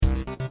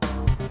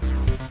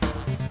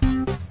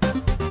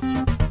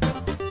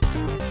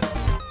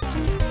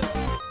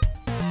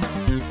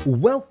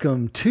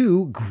Welcome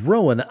to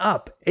Growing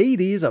Up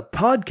 80s, a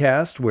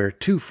podcast where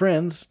two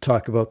friends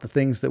talk about the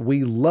things that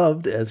we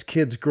loved as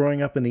kids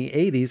growing up in the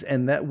 80s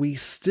and that we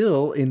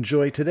still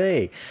enjoy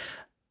today.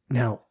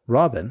 Now,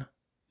 Robin,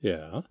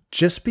 Yeah.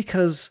 just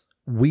because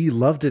we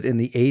loved it in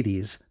the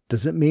 80s,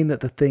 does it mean that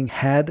the thing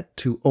had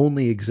to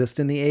only exist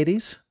in the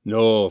 80s?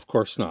 No, of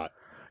course not.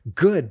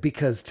 Good,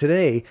 because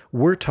today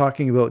we're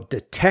talking about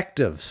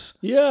detectives.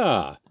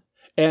 Yeah.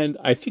 And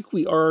I think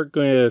we are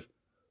going to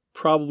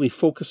probably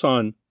focus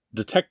on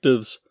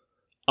detectives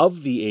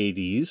of the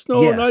 80s.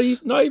 No,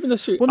 Yes. not even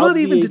necessarily. Well, not of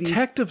the even 80s.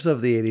 detectives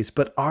of the 80s,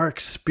 but our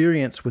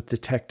experience with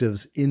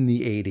detectives in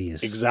the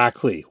 80s.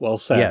 Exactly. Well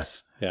said.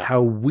 Yes. Yeah.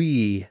 How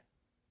we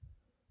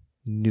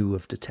knew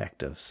of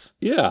detectives.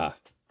 Yeah.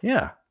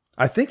 Yeah.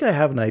 I think I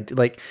have an idea.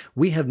 Like,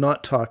 we have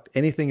not talked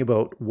anything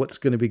about what's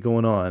going to be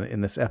going on in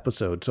this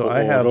episode. So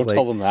I have don't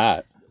tell them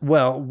that.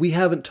 well, we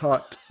haven't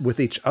talked with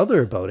each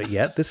other about it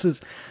yet. This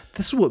is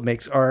what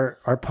makes our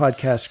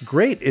podcast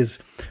great is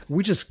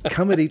we just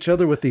come at each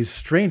other with these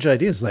strange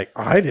ideas like,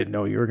 I didn't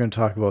know you were going to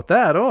talk about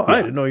that. Oh,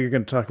 I didn't know you were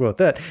going to talk about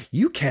that.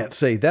 You can't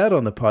say that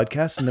on the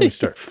podcast. And then we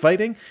start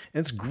fighting.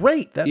 And it's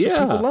great. That's what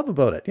people love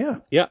about it. Yeah.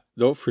 Yeah.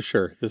 No, for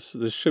sure. This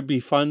should be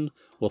fun.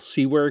 We'll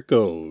see where it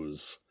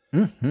goes.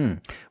 Mm-hmm.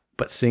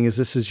 But seeing as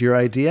this is your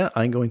idea,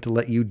 I'm going to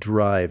let you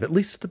drive, at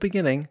least at the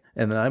beginning,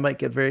 and then I might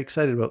get very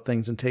excited about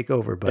things and take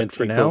over. But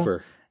for now,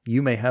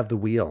 you may have the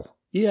wheel.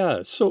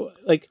 Yeah. So,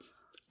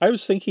 I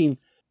was thinking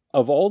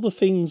of all the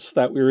things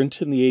that we were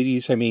into in the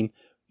 80s. I mean,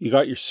 you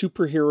got your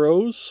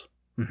superheroes,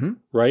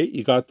 right?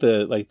 You got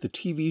the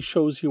TV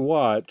shows you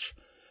watch.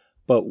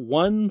 But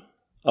one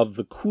of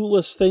the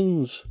coolest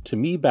things to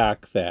me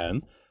back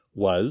then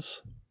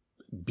was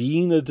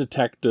being a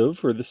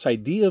detective, or this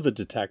idea of a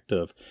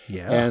detective.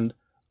 Yeah. And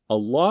a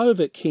lot of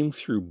it came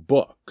through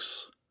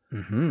books,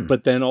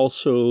 but then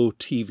also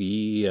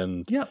TV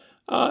and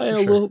a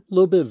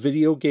little bit of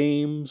video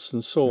games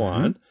and so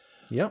on.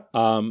 Yep.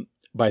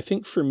 But I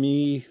think for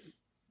me,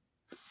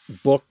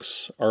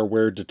 books are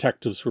where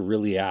detectives were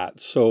really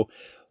at. So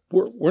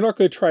we're not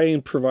going to try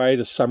and provide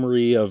a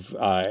summary of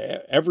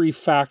every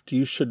fact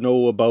you should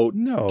know about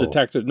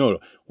detective. No.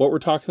 What we're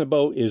talking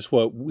about is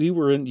what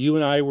you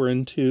and I were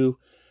into.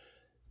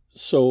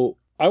 So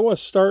I want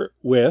to start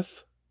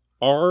with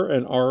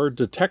R&R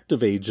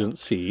Detective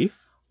Agency.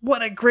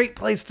 What a great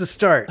place to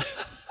start.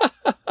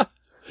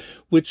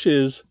 Which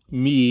is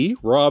me,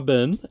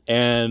 Robin,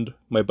 and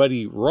my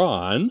buddy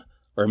Ron,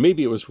 or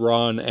maybe it was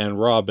Ron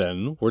and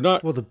Robin. We're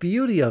not... Well, the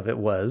beauty of it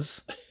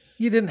was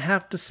you didn't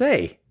have to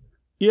say.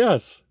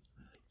 Yes.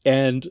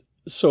 And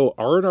so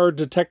R&R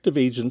Detective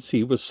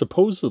Agency was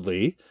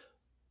supposedly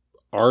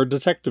our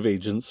detective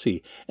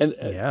agency. And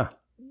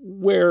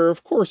where,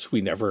 of course, we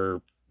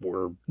never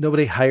were...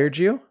 Nobody hired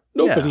you?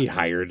 Nobody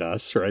hired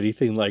us or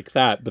anything like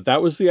that, but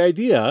that was the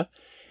idea.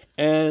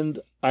 And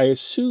I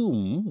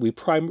assume we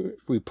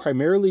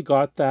primarily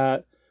got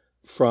that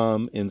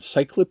from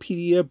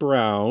Encyclopedia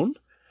Brown.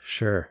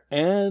 Sure.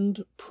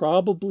 And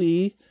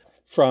probably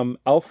from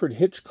Alfred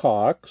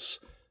Hitchcock's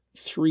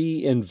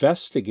Three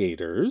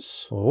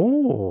Investigators.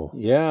 Oh.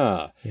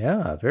 Yeah.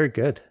 Yeah, very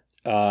good.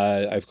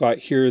 I've got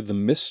here The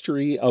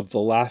Mystery of the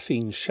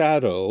Laughing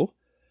Shadow.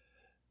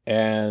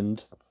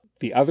 And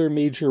the other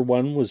major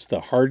one was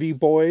the Hardy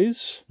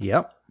Boys.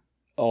 Yep.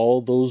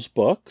 All those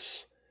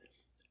books.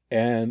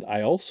 And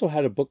I also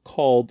had a book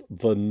called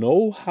The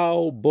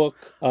Know-How Book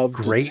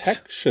of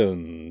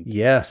Detection.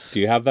 Yes. Do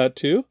you have that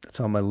too? That's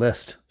on my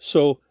list.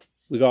 So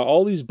we got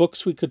all these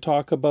books we could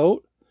talk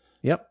about.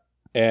 Yep.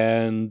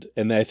 And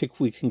I think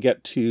we can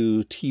get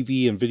to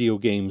TV and video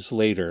games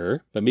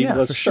later. But maybe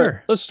let's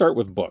start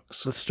with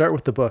books. Let's start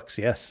with the books,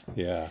 yes.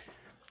 Yeah.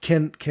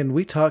 Can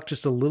we talk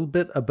just a little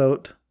bit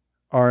about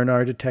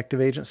R&R Detective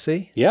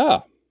Agency?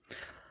 Yeah.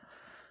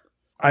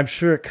 I'm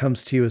sure it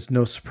comes to you as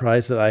no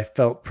surprise that I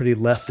felt pretty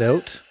left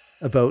out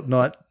about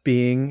not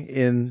being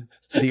in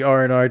the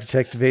R&R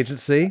Detective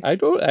Agency.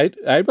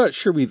 I'm not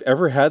sure we've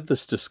ever had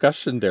this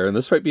discussion, Darren.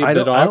 This might be a bit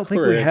awkward. I don't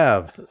think we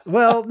have.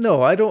 Well,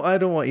 no, I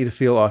don't want you to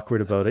feel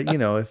awkward about it. You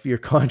know, if your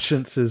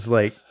conscience is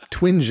like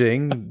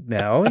twinging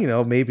now, you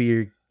know, maybe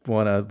you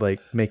want to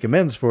like make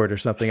amends for it or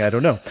something. I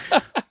don't know.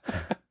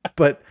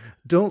 But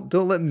don't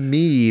let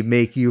me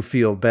make you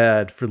feel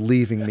bad for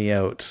leaving me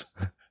out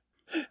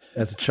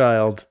as a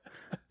child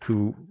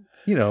who,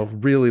 you know,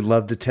 really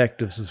loved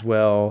detectives as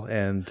well.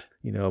 And,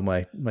 you know,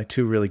 my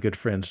two really good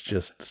friends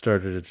just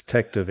started a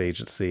detective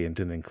agency and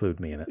didn't include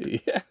me in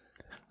it. Yeah.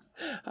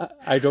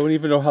 I don't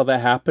even know how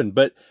that happened.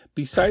 But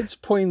besides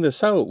pointing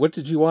this out, what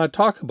did you want to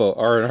talk about,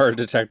 R&R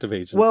Detective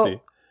Agency?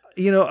 Well,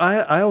 you know,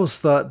 I always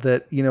thought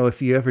that, you know,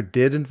 if you ever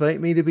did invite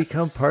me to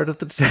become part of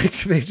the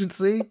detective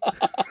agency...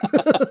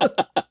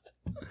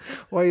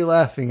 Why are you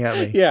laughing at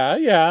me? Yeah.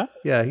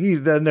 Yeah,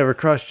 that never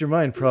crossed your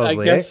mind,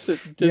 probably. I guess it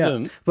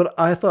didn't. Yeah. But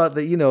I thought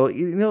that, you know,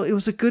 it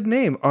was a good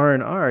name,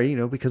 R&R, you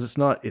know, because it's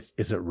not, is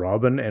it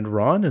Robin and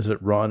Ron? Is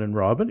it Ron and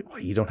Robin? Well,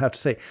 you don't have to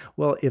say,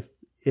 well,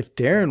 if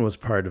Darren was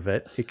part of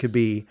it, it could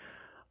be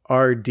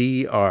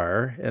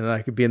RDR, and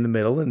I could be in the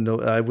middle, and no,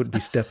 I wouldn't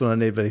be stepping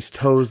on anybody's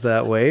toes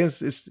that way.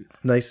 It's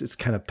nice. It's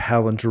kind of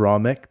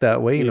palindromic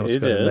that way. It's It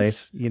kind of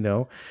is. nice.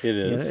 It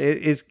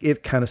is.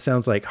 It kind of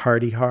sounds like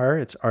hardy har.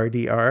 It's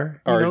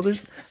RDR.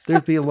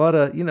 There'd be a lot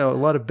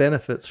of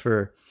benefits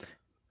for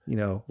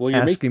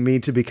asking me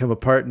to become a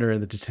partner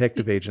in the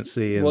detective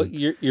agency. And, well,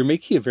 you're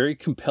making a very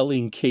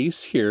compelling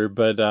case here,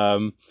 but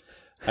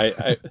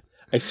I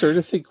sort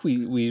of think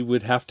we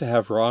would have to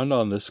have Ron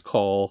on this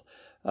call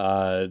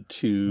to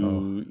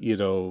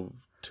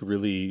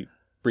really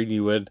bring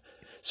you in.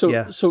 So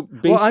yeah. So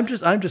well, I'm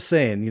just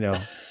saying,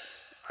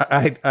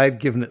 I'd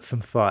given it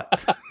some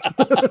thought.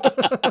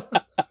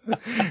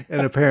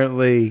 And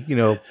apparently,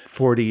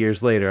 40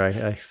 years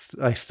later,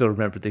 I still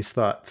remember these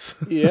thoughts.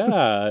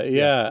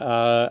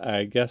 Yeah.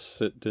 I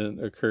guess it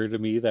didn't occur to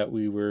me that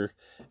we were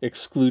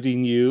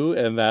excluding you,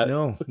 and that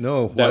no.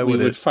 That why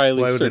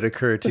would it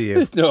occur to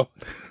you? No.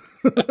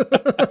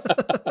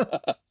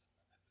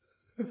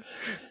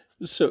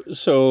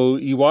 So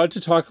you wanted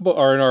to talk about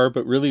R&R,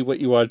 but really what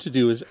you wanted to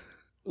do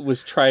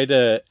was try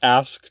to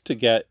ask to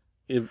get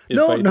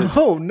invited. No.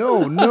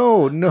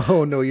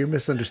 You're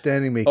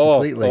misunderstanding me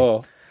completely.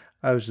 Oh.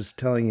 I was just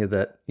telling you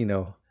that,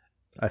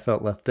 I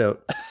felt left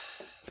out.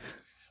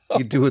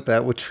 You do with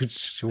that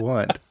which you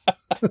want.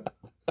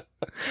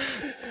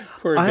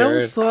 Poor I Darren.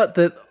 always thought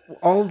that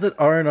all that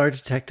R&R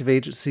Detective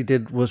Agency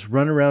did was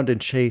run around and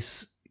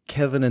chase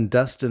Kevin and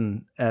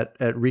Dustin at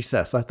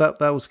recess. I thought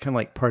that was kind of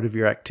like part of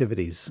your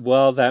activities.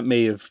 Well, that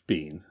may have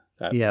been.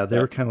 They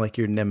were kind of like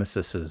your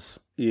nemesises.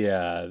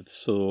 Yeah,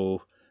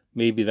 so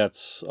maybe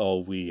that's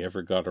all we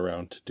ever got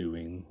around to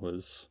doing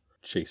was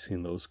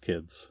chasing those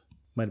kids.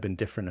 Might have been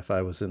different if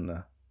I was in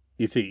the...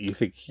 You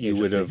think you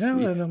would have...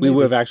 No, we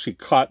would have actually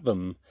caught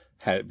them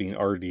had it been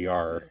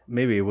RDR.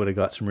 Maybe it would have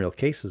got some real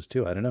cases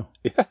too. I don't know.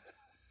 Yeah.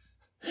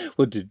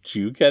 Well, did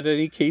you get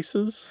any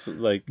cases?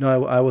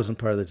 No, I wasn't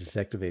part of the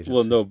detective agency.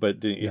 Well, no, but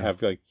didn't you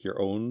have your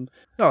own?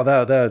 No,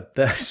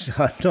 that's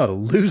I'm not a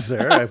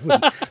loser. I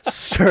wouldn't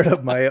start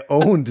up my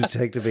own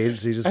detective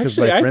agency just because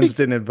my friends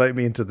didn't invite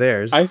me into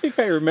theirs. I think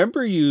I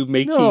remember you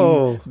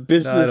making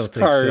business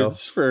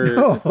cards for.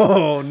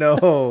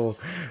 No,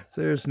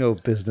 there's no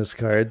business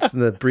cards.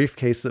 The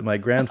briefcase that my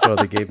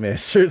grandfather gave me, I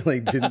certainly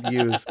didn't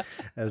use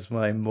as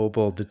my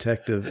mobile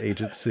detective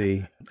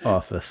agency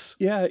office.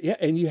 Yeah,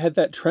 and you had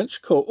that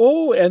trench coat.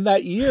 Oh, and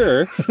that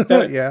year,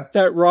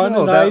 that Ron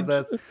and I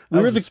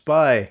was a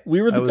spy.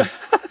 We were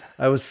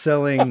I was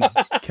selling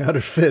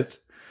counterfeit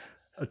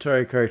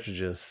Atari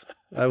cartridges.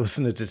 I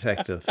wasn't a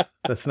detective.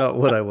 That's not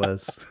what I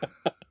was.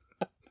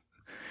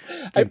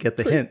 Didn't get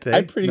the hint.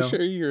 I'm pretty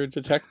sure you're a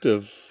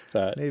detective.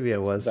 Maybe I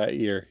was that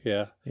year.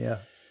 Yeah.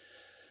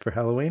 For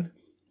Halloween.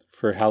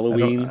 For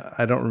Halloween,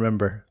 I don't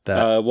remember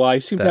that. Well, I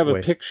seem to have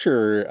a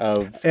picture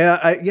of.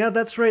 Yeah,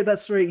 that's right.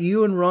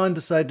 You and Ron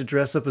decided to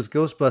dress up as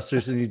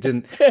Ghostbusters, and you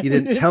didn't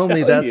tell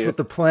me that's what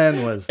the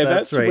plan was. And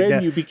that's right.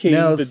 When you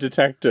became the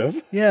detective.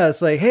 Yeah,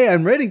 it's like, hey,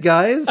 I'm ready,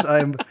 guys.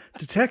 I'm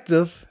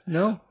detective.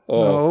 No,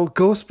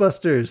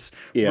 Ghostbusters.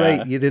 Yeah.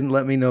 Right. You didn't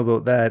let me know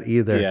about that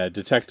either. Yeah,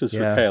 detectives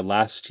were kind of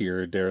last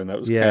year, Darren. That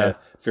was kind of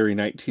very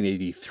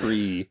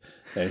 1983,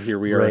 and here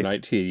we are in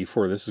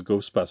 1984. This is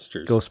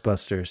Ghostbusters.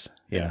 Ghostbusters.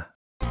 Yeah.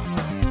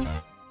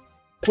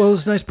 Well, it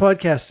was nice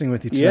podcasting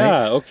with you tonight.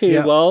 Yeah, okay.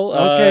 Yeah. Well,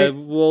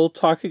 we'll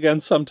talk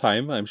again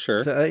sometime, I'm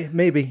sure. So,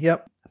 maybe,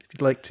 yep. If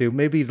you'd like to.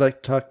 Maybe you'd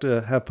like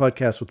to have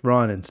podcasts with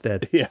Ron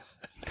instead. Yeah.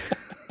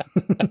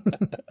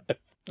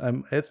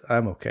 I'm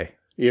okay.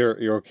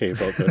 You're okay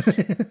about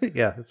this.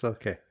 Yeah, it's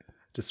okay.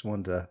 Just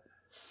wanted to...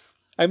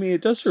 I mean,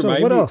 it does remind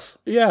me... what else?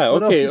 Yeah,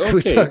 what okay. Else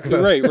we talk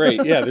about?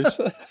 Right. Yeah, there's...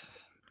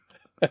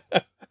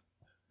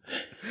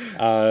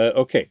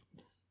 Okay.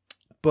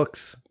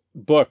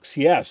 Books,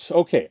 yes.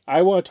 Okay,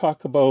 I want to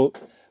talk about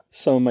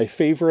some of my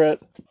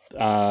favorite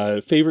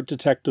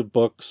detective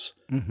books.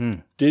 Mm-hmm.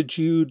 Did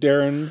you,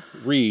 Darren,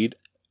 read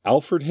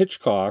Alfred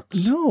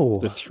Hitchcock's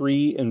The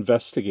Three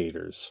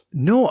Investigators?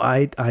 No,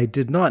 I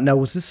did not. Now,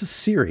 was this a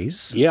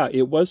series? Yeah,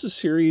 it was a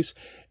series,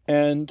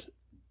 and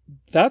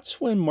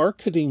that's when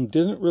marketing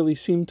didn't really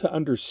seem to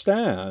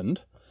understand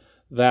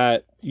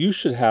that you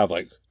should have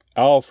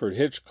Alfred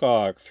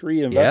Hitchcock,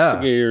 Three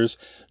Investigators,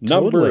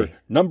 number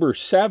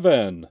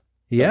 7.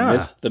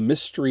 Yeah. The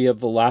Mystery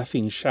of the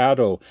Laughing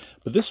Shadow.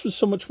 But this was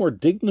so much more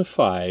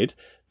dignified.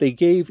 They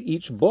gave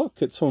each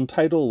book its own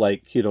title,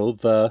 as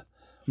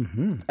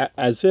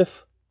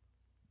if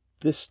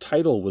this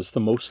title was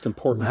the most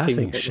important thing.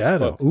 Laughing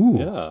Shadow. Ooh.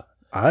 Yeah.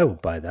 I will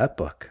buy that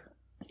book.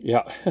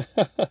 Yeah.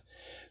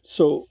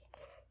 So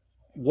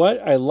what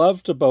I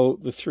loved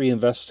about the Three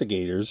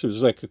Investigators, it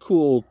was like a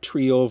cool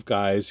trio of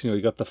guys.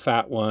 You got the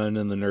fat one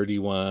and the nerdy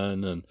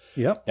one and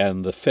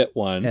the fit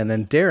one. And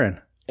then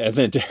Darren.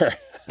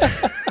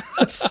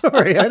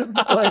 Sorry, I don't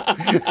know.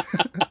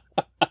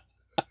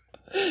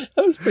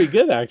 That was pretty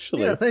good,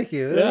 actually. Yeah, thank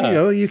you.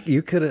 Yeah.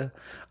 You could have.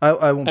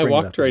 I won't. I bring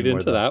walked it up right anymore,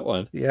 into that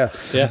one. Yeah.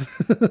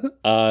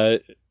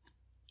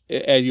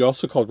 And you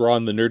also called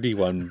Ron the nerdy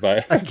one,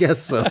 by I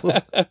guess so.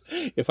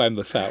 if I'm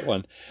the fat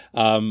one.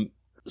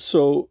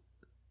 So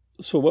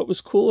So what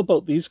was cool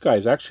about these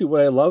guys, actually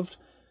what I loved,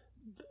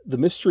 the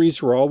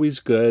mysteries were always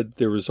good.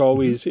 There was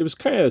always, it was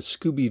kind of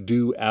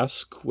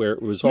Scooby-Doo-esque, where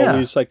it was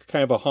always like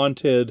kind of a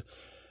haunted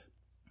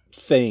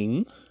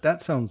thing.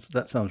 That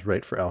sounds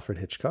right for Alfred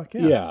Hitchcock.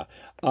 Yeah.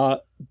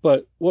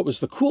 But what was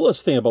the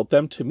coolest thing about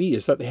them to me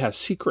is that they have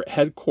secret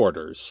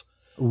headquarters.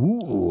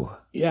 Ooh.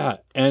 Yeah.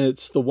 And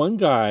it's the one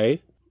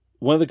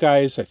of the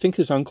guys, I think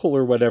his uncle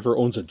or whatever,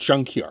 owns a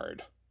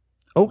junkyard.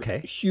 Okay.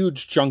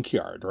 Huge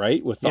junkyard,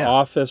 right? With the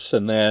office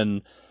and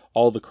then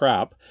all the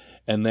crap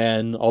and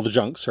then all the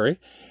junk, sorry.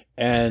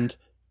 And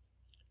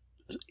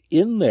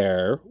in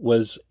there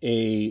was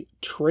a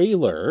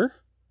trailer,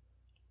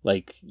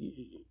 like,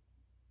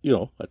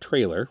 a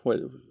trailer, like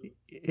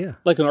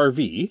an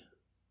RV.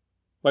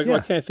 Why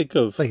can't I think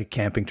of like a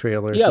camping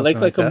trailer? Or yeah, something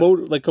like a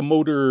motor, like a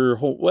motor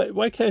home.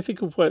 Why can't I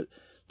think of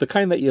the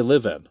kind that you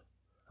live in?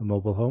 A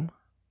mobile home.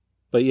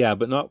 But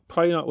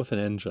probably not with an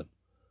engine.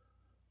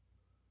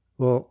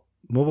 Well,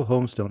 mobile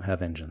homes don't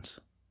have engines.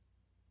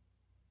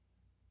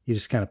 You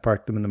just kind of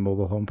park them in the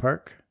mobile home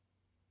park.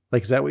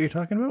 Like, is that what you're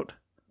talking about?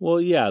 Well,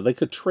 yeah,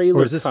 like a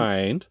trailer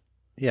kind.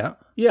 Yeah.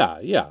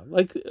 Yeah.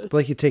 Like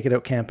you take it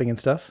out camping and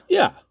stuff?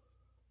 Yeah.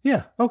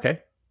 Yeah,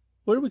 okay.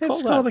 What do we call that?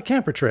 It's called a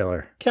camper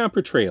trailer.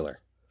 Camper trailer.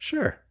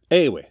 Sure.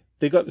 Anyway,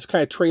 they got this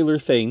kind of trailer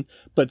thing,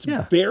 but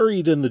it's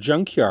buried in the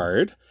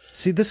junkyard.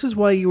 See, this is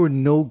why you were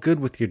no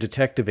good with your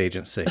detective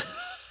agency.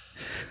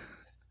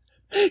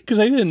 Because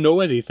I didn't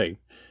know anything.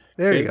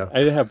 There you go. I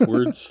didn't have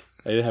words.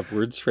 I didn't have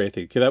words for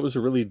anything. Okay, that was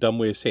a really dumb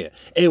way to say it.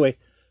 Anyway,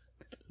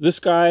 this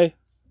guy,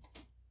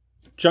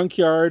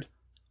 junkyard,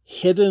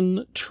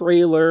 hidden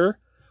trailer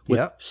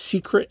with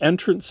secret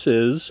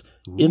entrances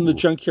in the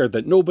junkyard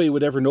that nobody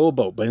would ever know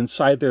about. But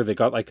inside there, they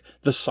got like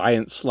the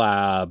science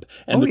lab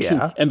and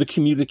the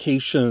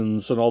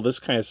communications and all this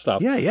kind of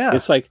stuff. Yeah.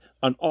 It's like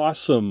an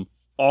awesome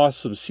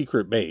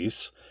secret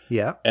base.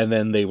 Yeah. And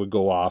then they would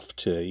go off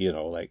to,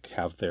 like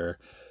have their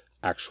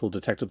actual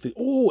detective thing.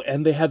 Oh,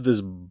 and they had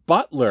this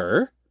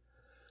butler.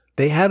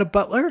 They had a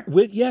butler?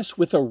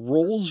 With a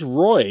Rolls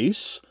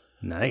Royce.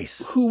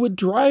 Nice. Who would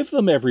drive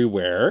them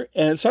everywhere.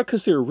 And it's not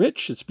because they're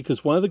rich. It's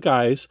because one of the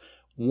guys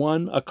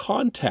won a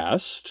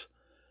contest.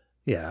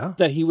 Yeah.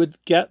 That he would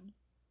get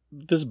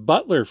this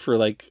butler for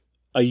like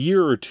a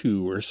year or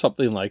two or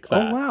something like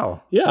that. Oh,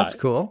 wow. Yeah. That's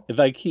cool.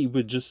 Like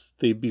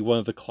they'd be one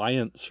of the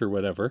clients or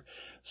whatever.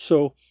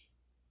 So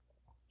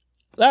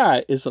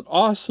that is an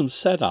awesome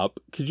setup.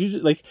 Could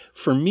you,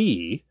 for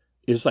me,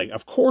 is like,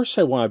 of course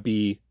I want to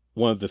be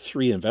one of the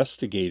three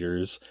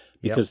investigators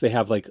because they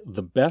have like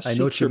the best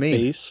secret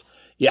base.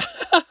 Yeah.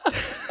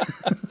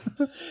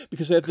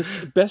 Because they have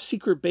this best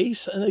secret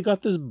base and they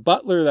got this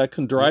butler that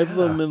can drive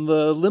them in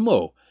the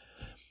limo.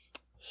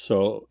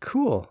 So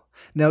cool.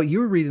 Now, you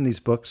were reading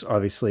these books,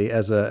 obviously,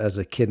 as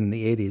a kid in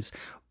the 80s.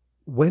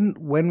 When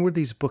were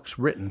these books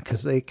written?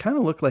 Because they kind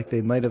of look like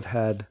they might have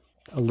had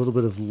a little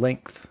bit of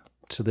length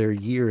to their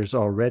years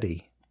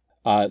already.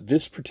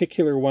 This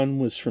particular one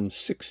was from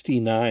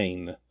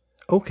 1969.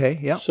 Okay,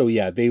 yeah. So,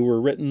 they were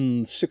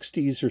written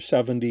 60s or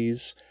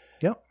 70s.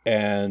 Yeah.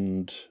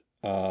 And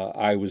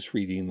I was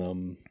reading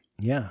them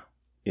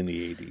in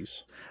the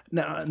 80s.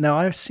 Now,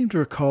 I seem to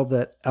recall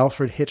that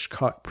Alfred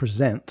Hitchcock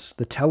Presents,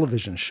 the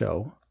television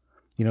show,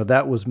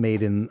 that was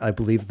made in, I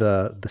believe,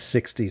 the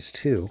 60s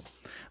too.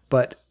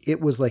 But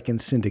it was like in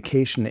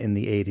syndication in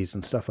the 80s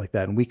and stuff like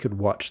that. And we could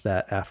watch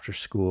that after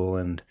school.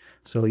 And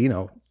so,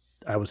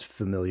 I was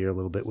familiar a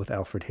little bit with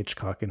Alfred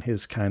Hitchcock and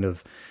his kind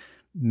of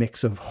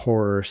mix of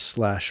horror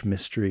 /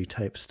 mystery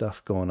type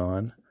stuff going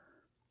on.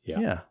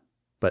 Yeah.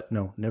 But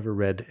no, never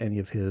read any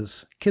of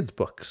his kids'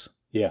 books.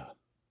 Yeah.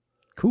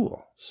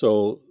 Cool.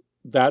 So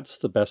that's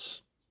the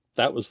best.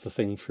 That was the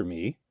thing for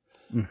me.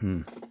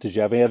 Mm-hmm. Did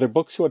you have any other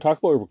books you want to talk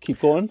about, or we'll keep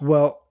going?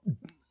 Well,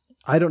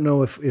 I don't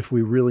know if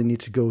we really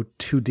need to go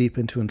too deep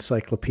into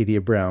Encyclopedia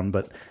Brown,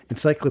 but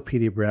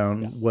Encyclopedia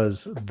Brown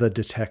was the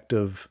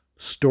detective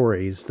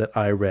stories that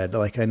I read.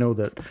 Like, I know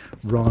that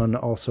Ron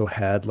also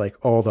had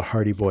like all the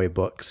Hardy Boy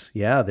books.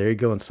 Yeah, there you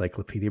go.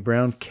 Encyclopedia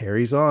Brown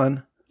carries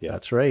on. Yeah.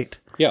 That's right.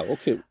 Yeah,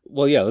 okay.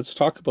 Well, let's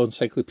talk about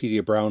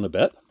Encyclopedia Brown a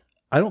bit.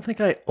 I don't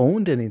think I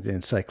owned any of the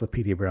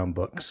Encyclopedia Brown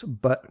books,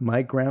 but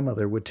my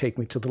grandmother would take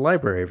me to the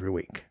library every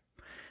week.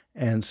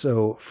 And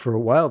so for a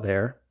while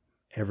there,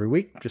 every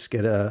week, just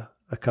get a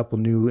couple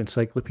new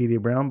Encyclopedia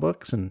Brown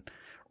books and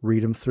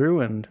read them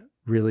through and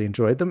really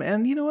enjoyed them.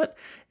 And you know what?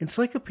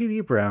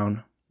 Encyclopedia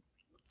Brown,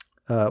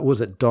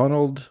 was it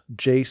Donald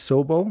J.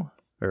 Sobel?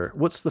 Or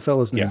what's the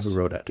fellow's name who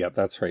wrote it? Yeah,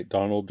 that's right.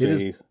 Donald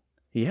J.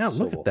 Yeah,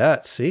 look at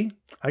that. See?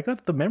 I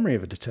got the memory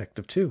of a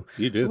detective, too.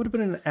 You do. It would have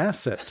been an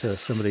asset to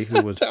somebody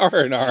who was...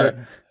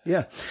 R&R.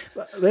 Yeah.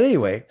 But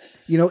anyway,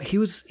 he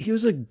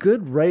was a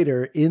good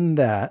writer in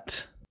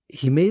that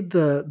he made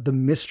the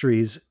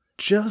mysteries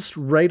just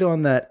right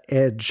on that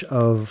edge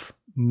of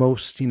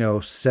most,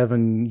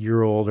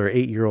 7-year-old or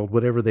 8-year-old,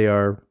 whatever they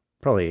are,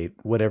 probably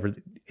whatever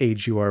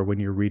age you are when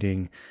you're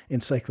reading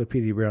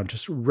Encyclopedia Brown,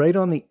 just right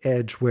on the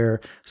edge where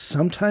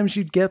sometimes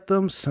you'd get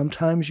them,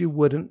 sometimes you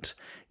wouldn't,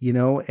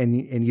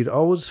 and you'd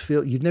always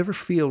you'd never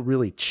feel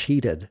really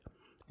cheated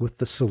with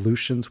the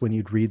solutions when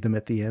you'd read them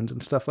at the end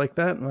and stuff like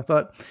that. And I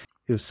thought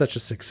it was such a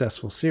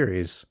successful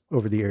series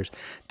over the years.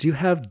 Do you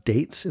have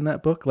dates in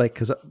that book? Like,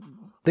 because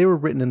they were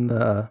written in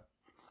the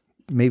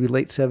maybe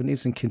late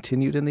 70s and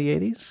continued in the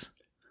 80s?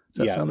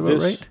 Does that sound about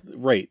right?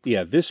 Right.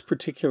 Yeah. This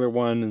particular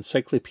one,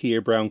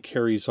 Encyclopedia Brown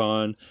Carries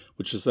On,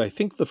 which is, I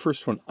think, the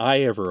first one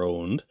I ever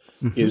owned,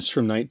 is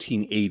from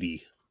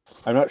 1980.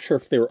 I'm not sure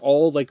if they were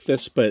all like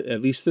this, but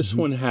at least this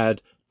one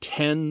had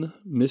 10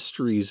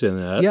 mysteries in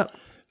it. Yep.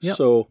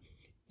 So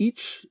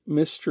each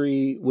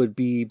mystery would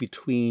be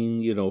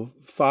between,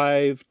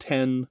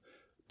 5-10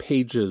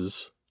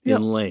 pages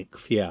in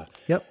length. Yeah.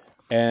 Yep.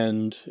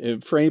 And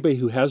for anybody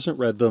who hasn't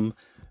read them,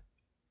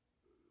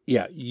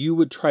 you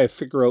would try to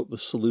figure out the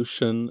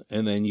solution,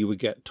 and then you would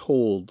get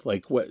told,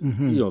 like, what,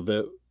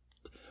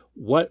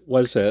 what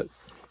was it?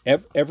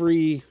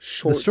 Every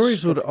short... The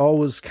stories would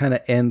always kind of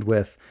end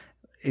with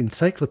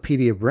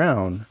Encyclopedia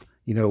Brown,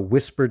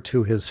 whispered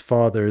to his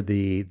father,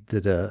 the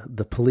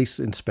police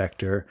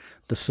inspector,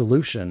 the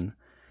solution.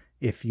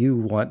 If you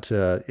want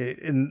to,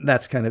 and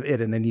that's kind of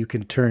it. And then you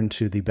can turn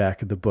to the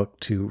back of the book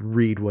to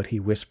read what he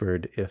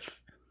whispered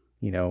if,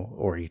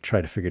 or you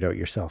try to figure it out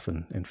yourself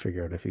and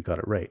figure out if you got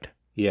it right.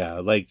 Yeah,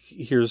 like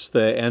here's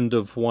the end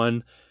of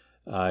one.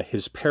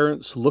 His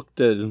parents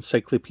looked at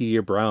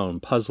Encyclopedia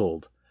Brown,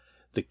 puzzled.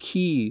 The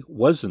key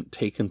wasn't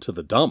taken to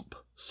the dump,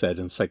 said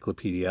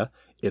Encyclopedia.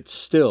 It's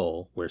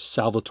still where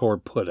Salvatore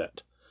put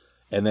it.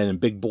 And then in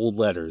big bold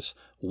letters,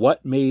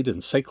 what made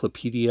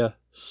Encyclopedia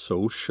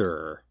so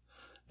sure?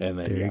 And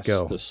then, there you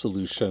go. The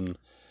solution.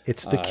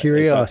 It's the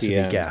curiosity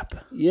gap.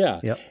 Yeah.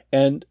 Yep.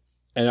 And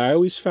I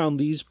always found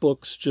these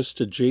books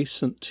just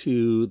adjacent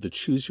to the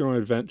Choose Your Own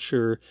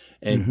Adventure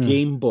and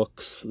game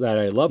books that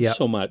I love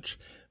so much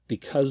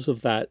because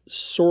of that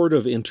sort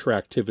of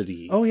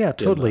interactivity. Oh, yeah,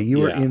 totally. You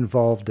were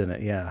involved in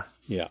it. Yeah.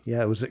 Yeah.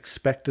 Yeah, it was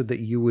expected that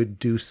you would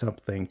do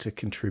something to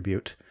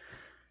contribute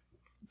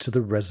to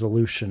the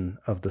resolution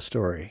of the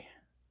story.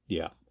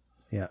 Yeah.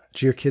 Yeah.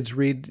 Do your kids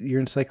read your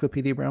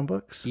Encyclopedia Brown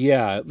books?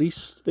 Yeah, at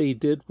least they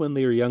did when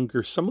they were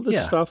younger. Some of the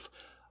stuff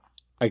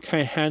I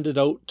kind of handed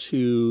out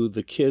to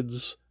the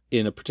kids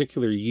in a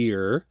particular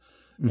year,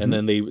 and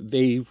then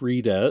they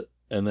read it,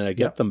 and then I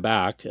get them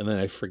back, and then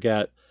I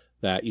forget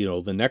that,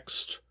 the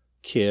next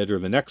kid or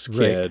the next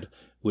kid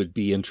would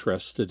be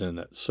interested in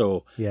it.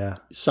 So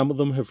some of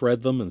them have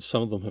read them and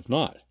some of them have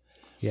not.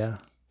 Yeah.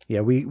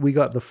 Yeah, we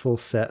got the full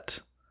set.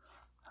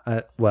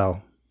 I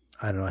don't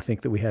know. I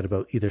think that we had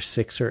about either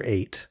 6 or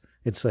 8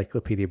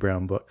 Encyclopedia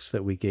Brown books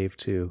that we gave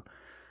to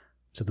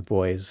the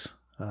boys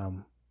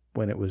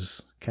when it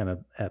was kind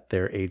of at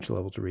their age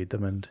level to read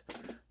them. And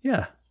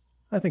yeah,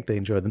 I think they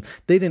enjoyed them.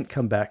 They didn't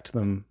come back to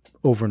them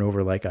over and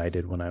over like I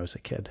did when I was a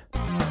kid.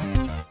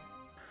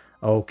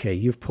 Okay,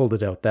 you've pulled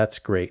it out. That's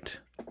great.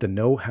 The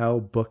Know-How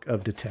Book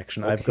of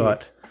Detection. Okay.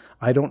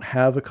 I don't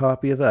have a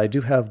copy of it. I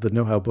do have the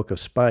Know-How Book of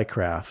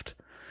Spycraft.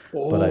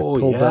 But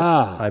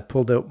I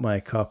pulled out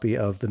my copy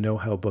of the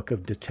Know-How Book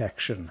of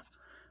Detection.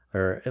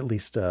 Or at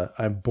least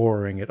I'm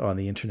borrowing it on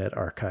the Internet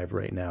Archive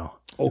right now.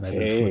 Okay. And I've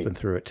been flipping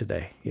through it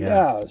today.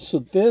 Yeah. So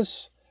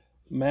these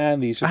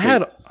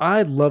are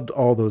I loved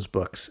all those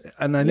books,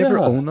 and I never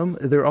owned them.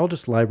 They're all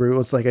just library. It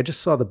was like I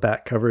just saw the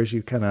back cover as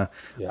you kind of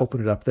open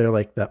it up there,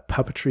 like that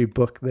puppetry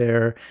book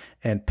there,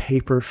 and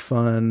Paper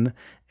Fun,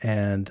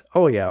 and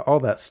all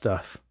that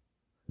stuff.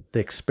 The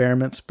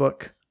Experiments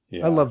book.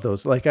 Yeah. I love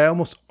those. Like I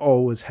almost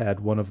always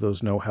had one of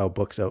those Know-How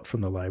books out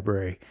from the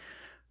library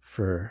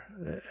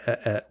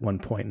at one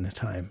point in a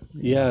time.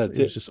 It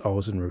was just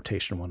always in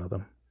rotation, one of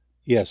them.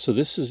 Yeah, so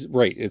this is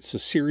right. It's a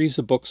series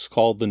of books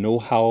called the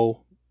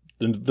Know-How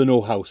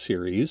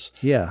series.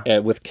 Yeah.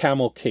 With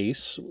camel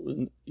case,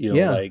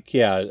 Know-How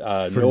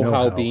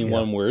being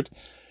one word.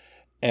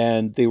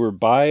 And they were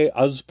by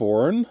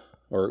Usborne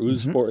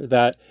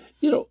that,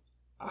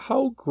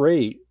 how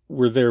great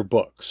were their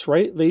books,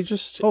 right? They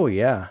just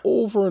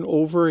over and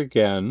over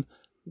again,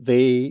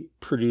 they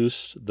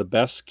produced the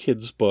best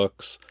kids'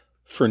 books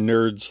for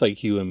nerds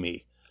like you and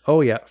me.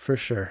 Oh yeah, for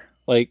sure.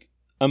 Like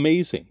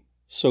amazing.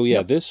 So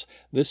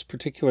this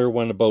particular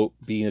one about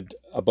being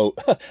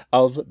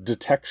of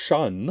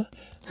detection,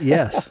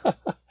 yes,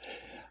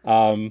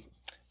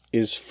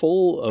 is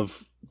full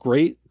of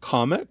great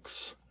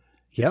comics.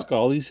 Yep. It's got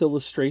all these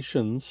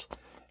illustrations,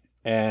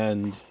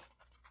 and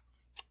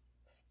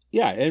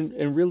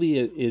and really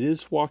it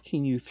is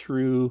walking you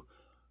through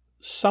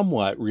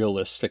somewhat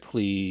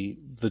realistically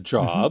the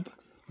job,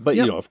 but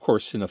of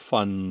course in a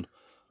fun,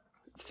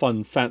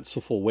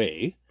 fanciful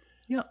way.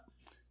 Yeah.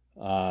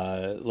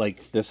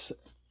 Like this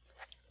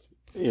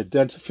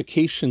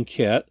identification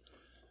kit.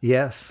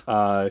 Yes.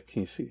 Can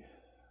you see?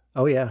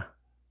 Oh, yeah.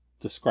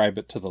 Describe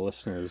it to the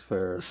listeners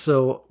there.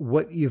 So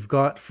what you've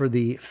got for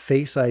the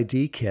Face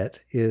ID kit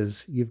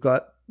is you've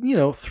got,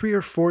 3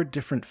 or 4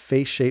 different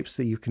face shapes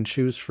that you can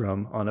choose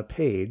from on a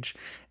page.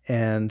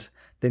 And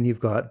then you've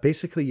got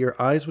basically your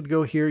eyes would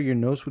go here, your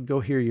nose would go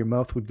here, your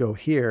mouth would go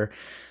here.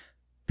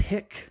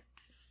 Pick,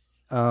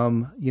 a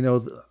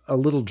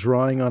little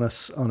drawing on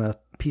a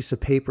piece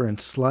of paper and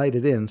slide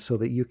it in so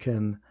that you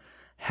can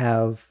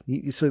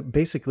so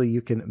basically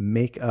you can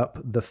make up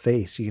the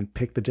face. You can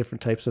pick the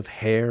different types of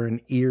hair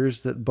and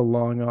ears that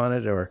belong on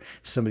it, or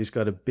if somebody's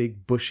got a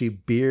big bushy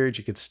beard,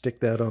 you could stick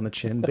that on the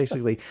chin.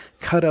 Basically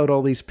cut out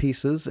all these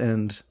pieces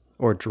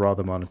or draw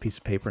them on a piece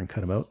of paper and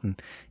cut them out,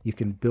 and you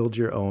can build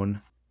your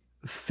own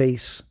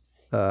face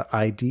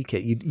ID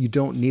kit. You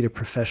don't need a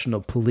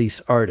professional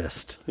police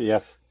artist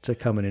to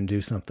come in and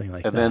do something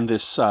like that. And then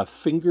this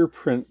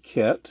fingerprint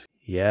kit.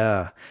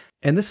 Yeah.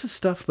 And this is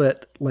stuff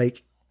that,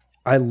 like,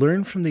 I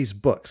learned from these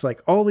books,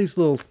 like all these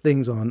little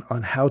things on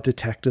how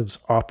detectives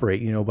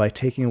operate, by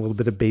taking a little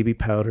bit of baby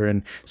powder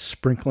and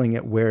sprinkling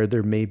it where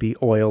there may be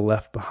oil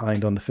left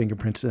behind on the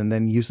fingerprints, and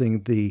then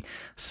using the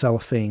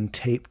cellophane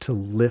tape to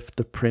lift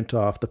the print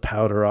off, the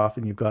powder off,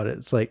 and you've got it.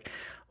 It's like,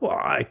 well,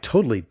 I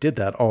totally did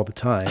that all the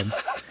time,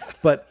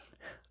 but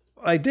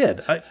I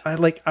did.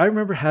 I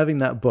remember having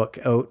that book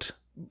out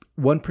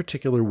one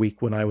particular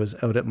week when I was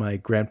out at my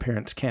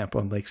grandparents' camp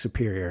on Lake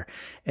Superior,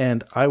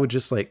 and I would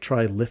just like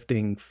try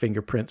lifting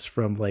fingerprints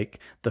from like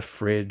the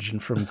fridge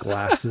and from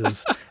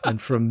glasses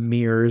and from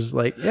mirrors.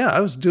 Like, yeah,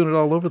 I was doing it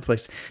all over the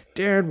place.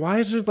 Darren, why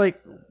is there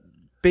like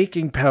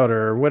baking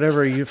powder or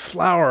whatever,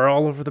 flour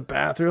all over the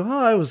bathroom?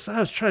 Oh, I was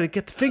trying to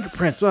get the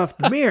fingerprints off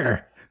the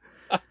mirror.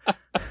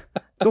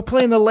 Go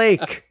play in the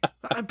lake.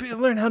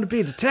 Learn how to be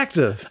a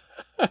detective.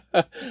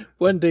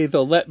 One day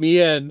they'll let me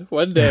in.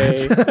 One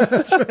day.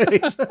 That's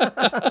right.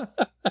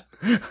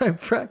 I'm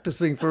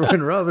practicing for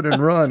when Robin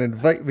and Ron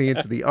invite me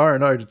into the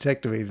R&R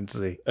detective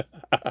agency.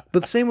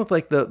 But same with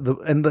like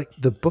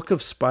the book of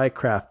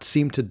spycraft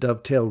seemed to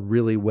dovetail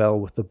really well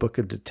with the book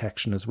of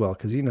detection as well.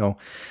 Because,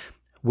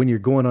 when you're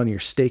going on your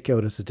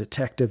stakeout as a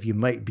detective, you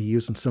might be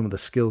using some of the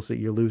skills that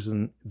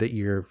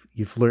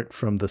you've learned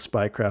from the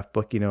spycraft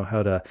book,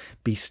 how to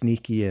be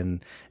sneaky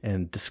and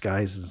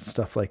disguise and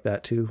stuff like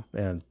that too.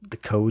 And the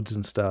codes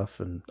and stuff,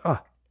 and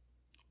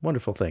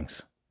wonderful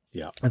things.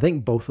 Yeah. I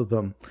think both of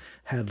them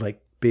had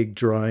like big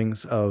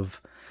drawings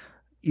of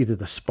either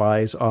the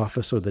spy's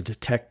office or the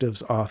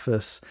detective's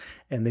office,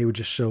 and they would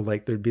just show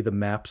like there'd be the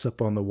maps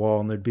up on the wall,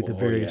 and there'd be the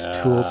various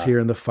tools here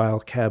in the file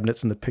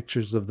cabinets and the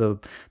pictures of the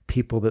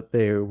people that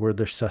they were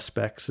their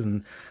suspects.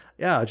 And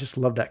yeah, I just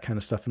love that kind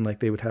of stuff. And like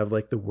they would have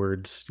like the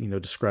words,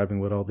 describing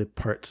what all the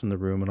parts in the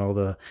room and all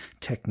the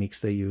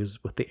techniques they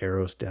use with the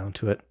arrows down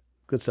to it.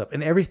 Good stuff.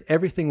 And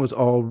everything was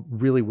all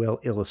really well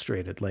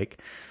illustrated. Like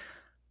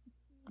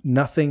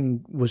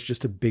nothing was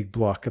just a big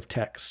block of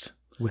text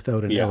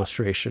without an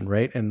illustration,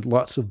 right? And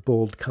lots of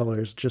bold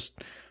colors, just,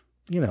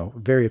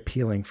 very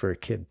appealing for a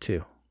kid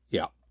too.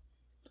 Yeah.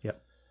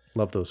 Yep.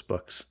 Love those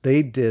books.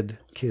 They did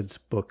kids'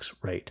 books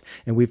right.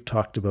 And we've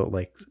talked about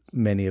like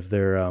many of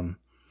their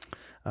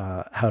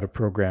how to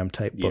program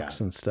type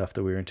books and stuff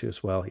that we were into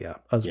as well. Yeah.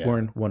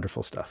 Usborne,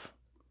 wonderful stuff.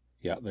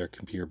 Yeah, their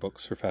computer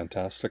books are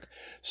fantastic.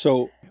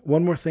 So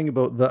one more thing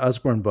about the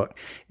Usborne book.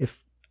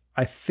 If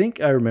I think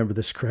I remember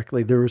this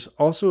correctly, there was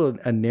also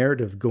a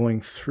narrative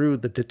going through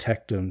the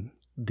detective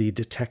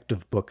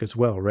book as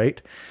well,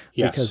 right?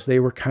 Yes. Because they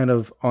were kind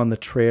of on the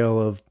trail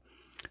of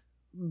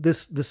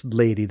this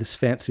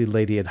fancy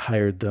lady had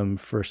hired them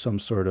for some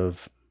sort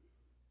of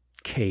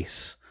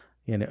case.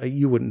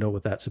 You wouldn't know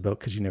what that's about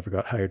because you never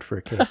got hired for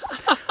a case.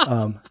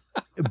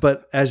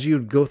 But as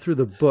you'd go through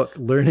the book,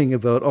 learning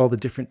about all the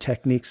different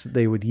techniques that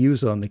they would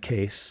use on the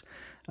case,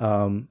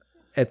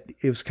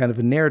 it was kind of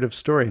a narrative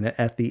story. And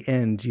at the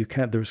end,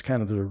 there was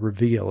kind of the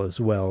reveal as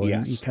well. Yes.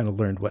 And you kind of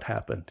learned what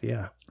happened.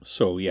 Yeah.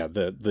 So yeah,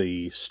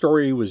 the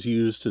story was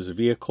used as a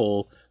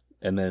vehicle,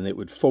 and then it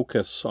would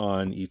focus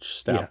on each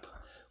step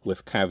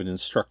with kind of an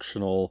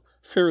instructional,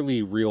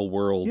 fairly real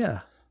world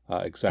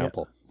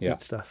example. Yeah.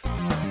 Good stuff.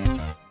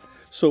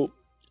 So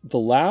the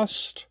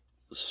last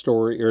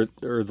story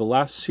or the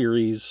last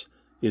series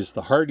is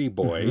the Hardy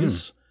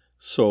Boys. Mm-hmm.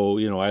 So,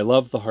 I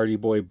love the Hardy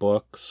Boy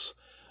books.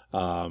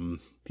 The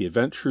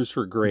adventures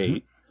were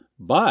great,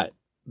 but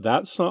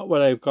that's not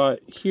what I've got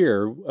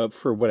here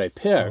for what I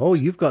picked. Oh,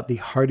 you've got the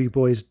Hardy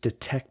Boys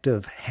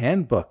Detective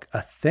Handbook,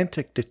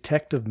 Authentic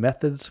Detective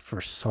Methods for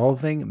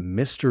Solving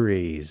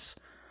Mysteries.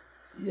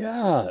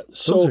 Yeah.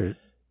 So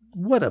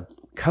what a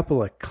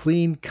couple of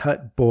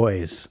clean-cut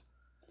boys.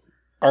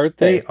 Aren't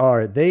they? They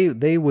are.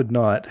 They would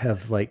not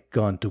have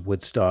gone to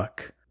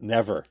Woodstock.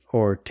 Never.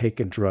 Or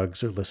taken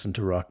drugs or listened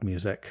to rock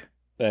music.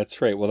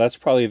 That's right. Well, that's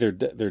probably their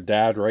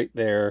dad right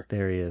there.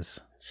 There he is.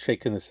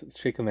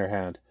 Shaking their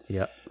hand.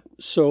 Yeah.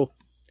 So,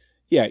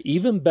 yeah,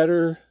 even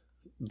better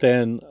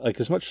than,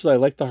 as much as I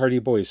like the Hardy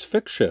Boys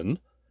fiction,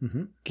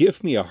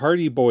 give me a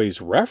Hardy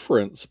Boys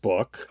reference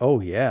book.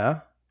 Oh,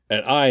 yeah.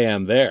 And I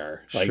am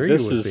there. Sure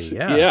this you would is, be,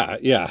 yeah.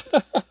 Yeah.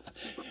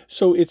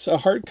 So it's a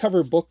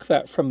hardcover book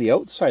that from the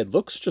outside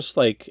looks just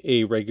like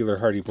a regular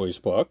Hardy Boys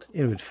book.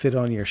 It would fit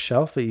on your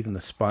shelf. Even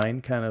the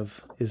spine kind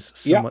of is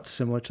somewhat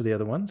similar to the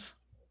other ones.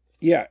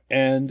 Yeah,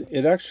 and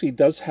it actually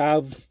does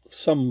have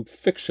some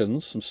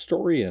fiction, some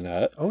story in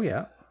it. Oh,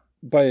 yeah.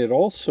 But it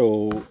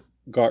also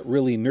got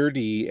really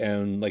nerdy,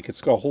 and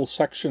it's got a whole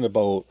section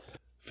about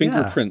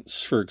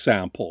fingerprints, for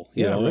example,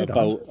 you know, right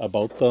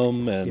about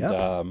them,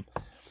 and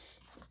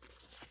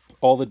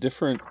all the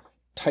different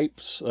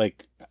types,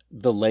 like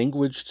the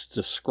language to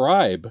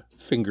describe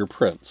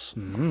fingerprints.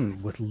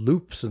 With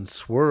loops and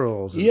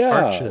swirls and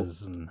Yeah.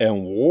 arches. And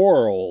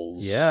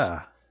whorls.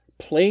 yeah.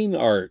 Plain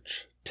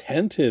arch,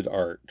 tented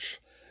arch,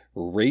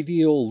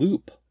 radial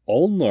loop,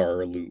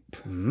 ulnar loop.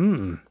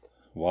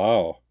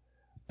 Wow.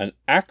 An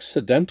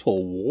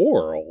accidental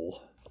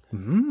whorl.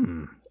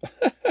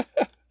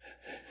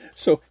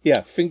 So,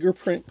 yeah,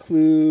 fingerprint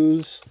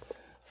clues,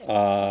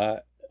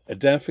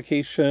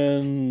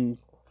 identification.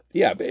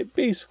 Yeah,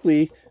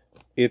 basically,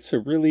 it's a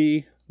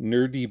really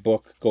nerdy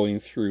book going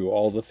through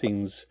all the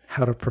things.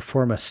 How to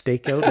perform a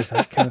stakeout. Is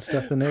that kind of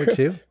stuff in there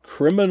too?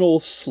 Criminal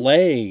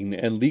slang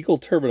and legal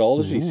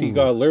terminology. So you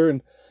got to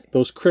learn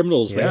those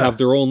criminals. They have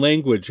their own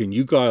language, and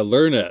you got to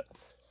learn it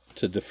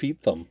to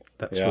defeat them.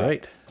 That's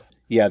right.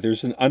 Yeah,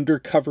 there's an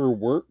undercover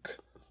work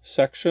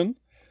section.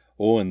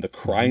 Oh, and the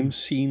crime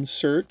scene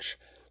search,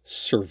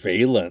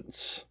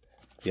 surveillance.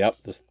 Yep,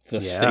 the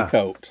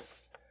stakeout.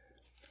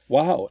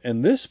 Wow,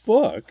 and this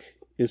book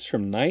is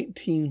from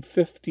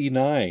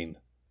 1959.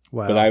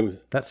 Wow,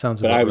 But that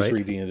sounds but about I was right.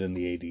 reading it in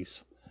the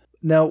 80s.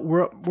 Now,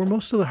 were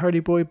most of the Hardy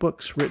Boy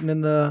books written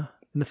in the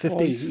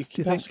 50s? You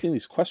keep asking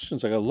these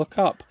questions. I got to look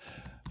up.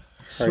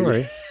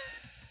 Sorry.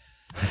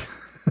 I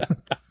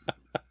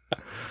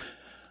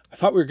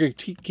thought we were going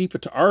to keep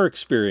it to our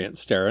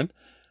experience, Darren.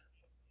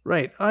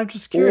 Right. I'm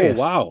just curious.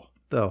 Oh, wow.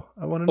 Though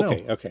I want to know.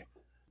 Okay.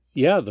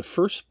 Yeah, the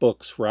first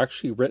books were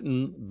actually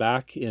written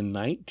back in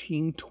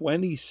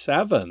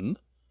 1927.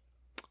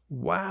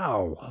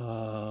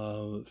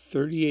 Wow.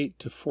 38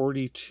 to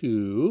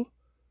 42.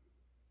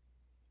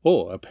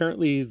 Oh,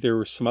 apparently there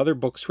were some other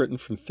books written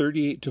from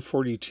 38 to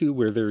 42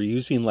 where they're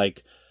using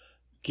like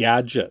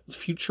gadgets,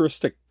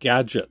 futuristic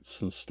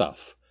gadgets and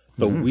stuff.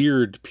 The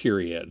weird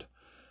period.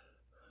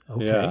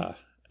 Okay. Yeah.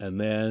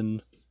 And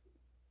then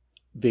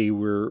they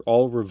were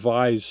all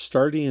revised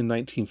starting in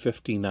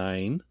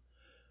 1959.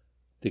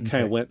 They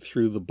kind of went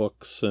through the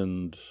books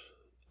and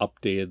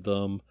updated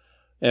them.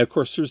 And of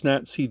course, there's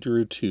Nancy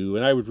Drew too,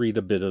 and I would read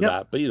a bit of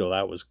that, but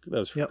that was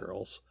for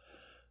girls.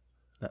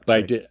 That's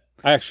But right.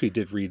 I actually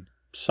did read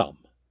some.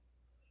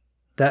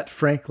 That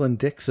Franklin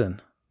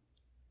Dixon,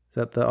 is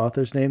that the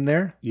author's name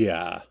there?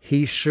 Yeah.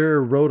 He sure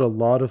wrote a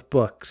lot of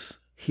books.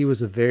 He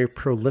was a very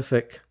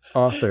prolific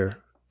author,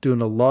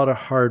 doing a lot of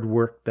hard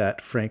work.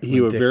 That Franklin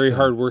He was a Dixon, very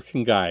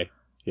hardworking guy.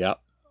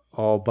 Yep.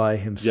 all by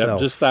himself. Yep,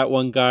 just that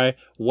one guy.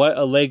 What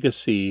a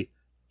legacy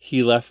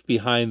he left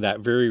behind, that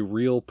very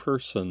real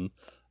person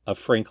of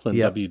Franklin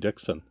W.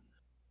 Dixon.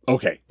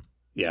 Okay.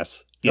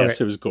 Yes, right.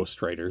 it was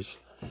ghostwriters.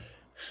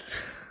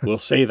 We'll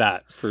say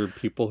that for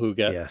people who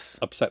get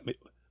upset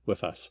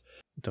with us.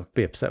 Don't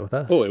be upset with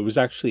us. Oh, it was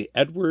actually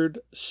Edward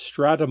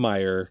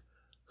Stratemeyer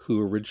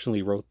who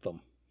originally wrote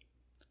them.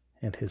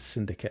 And his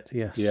syndicate,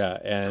 yes. Yeah,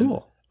 and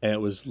cool. And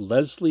it was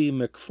Leslie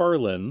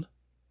McFarlane.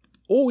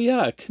 Oh,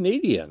 yeah, a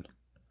Canadian.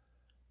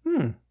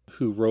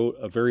 Who wrote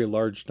a very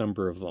large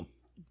number of them.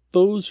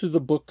 Those are the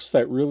books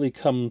that really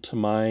come to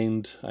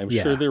mind. I'm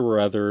sure there were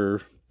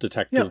other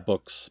detective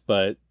books,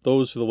 but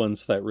those are the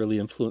ones that really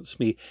influenced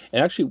me.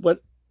 And actually,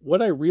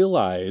 what I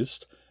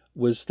realized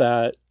was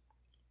that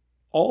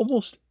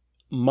almost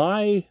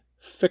my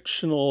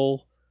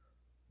fictional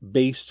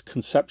based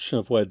conception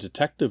of what a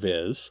detective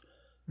is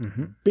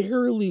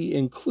barely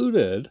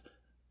included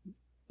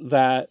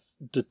that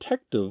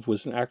detective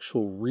was an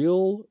actual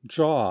real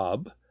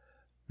job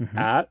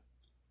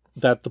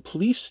that the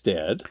police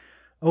did.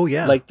 Oh,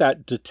 yeah. Like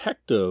that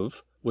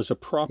detective was a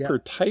proper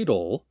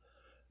title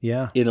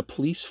in a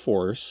police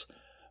force.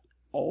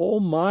 All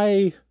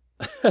my,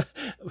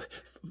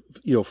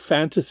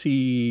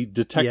 fantasy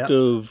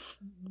detective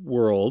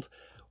world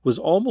was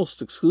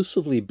almost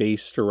exclusively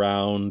based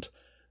around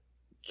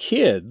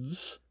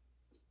kids.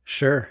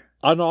 Sure.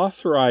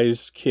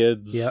 Unauthorized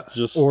kids. Yeah.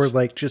 Just, or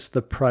like just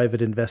the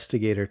private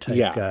investigator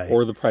type guy.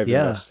 Or the private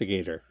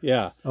investigator.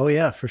 Yeah. Oh,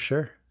 yeah, for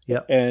sure.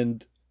 Yeah.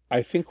 And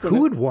I think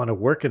who would want to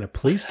work in a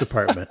police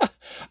department?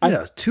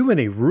 Too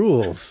many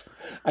rules.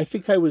 I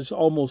think I was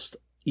almost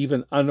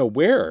even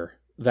unaware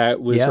that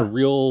it was a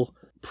real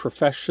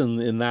profession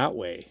in that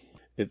way.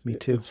 Me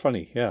too. It's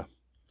funny, yeah.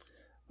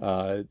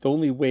 The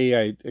only way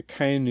I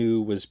kind of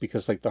knew was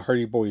because, like, the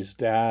Hardy Boys'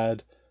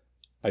 dad,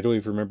 I don't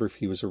even remember if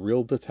he was a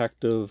real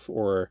detective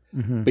or,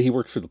 but he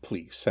worked for the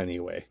police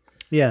anyway.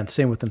 Yeah, and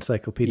same with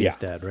Encyclopedia's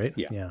dad, right?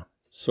 Yeah.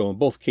 So in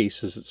both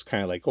cases, it's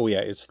kind of like, oh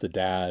yeah, it's the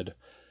dad.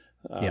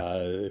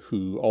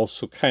 Who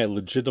also kind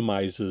of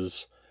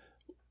legitimizes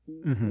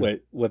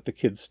what the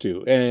kids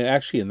do. And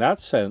actually, in that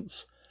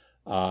sense,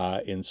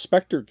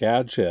 Inspector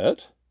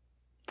Gadget,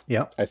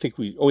 I think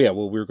we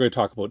were going to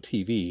talk about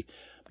TV,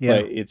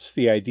 but it's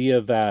the idea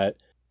that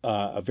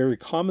a very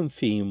common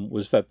theme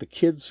was that the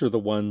kids are the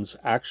ones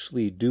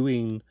actually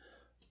doing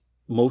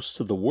most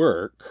of the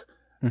work,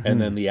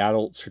 and then the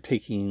adults are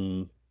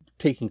taking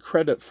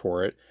credit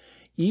for it.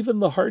 Even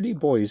the Hardy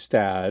Boys'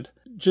 dad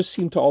just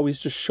seemed to always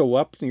just show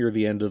up near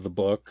the end of the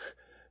book.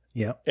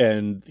 Yeah.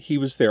 And he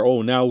was there.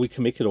 Oh, now we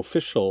can make it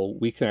official.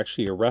 We can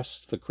actually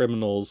arrest the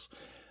criminals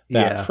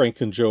that Frank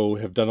and Joe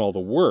have done all the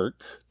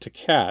work to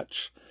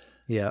catch.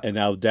 Yeah. And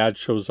now dad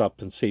shows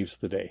up and saves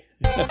the day.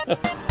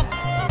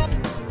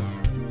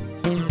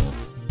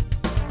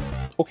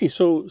 Okay,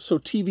 so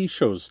TV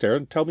shows,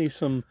 Darren. Tell me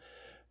some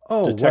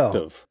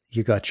detective. Well,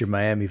 you got your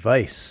Miami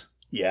Vice.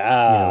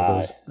 Yeah.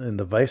 Those in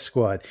the Vice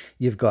Squad.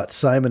 You've got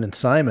Simon and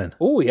Simon.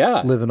 Oh,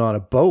 yeah. Living on a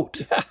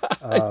boat.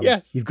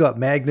 Yes. You've got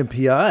Magnum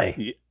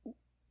PI.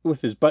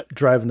 With his butt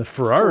driving the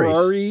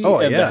Ferraris.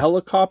 And the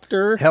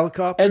helicopter.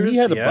 Helicopters. And he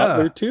had a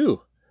butler,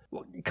 too.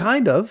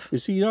 Kind of.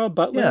 Is he not a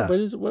butler?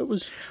 Yeah. What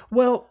was...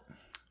 Well,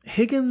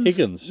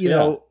 Higgins, you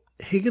know,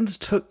 Higgins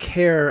took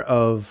care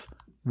of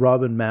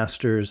Robin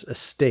Masters'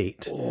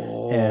 estate.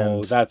 Oh,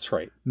 and that's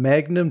right.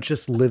 Magnum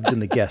just lived in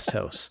the guest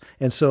house.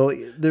 And so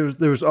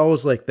there was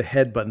always like the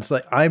head button. It's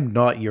like, I'm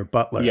not your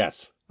butler.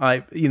 Yes.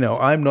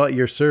 I'm not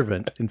your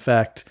servant. In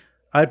fact,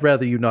 I'd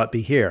rather you not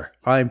be here.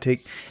 And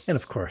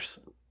of course,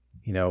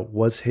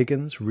 was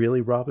Higgins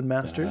really Robin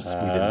Masters? We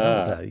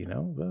didn't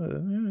know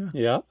that,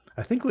 Yeah.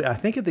 I think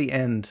at the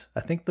end,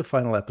 the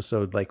final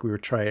episode, like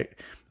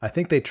I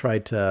think they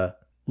tried to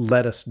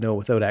let us know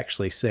without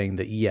actually saying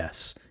that,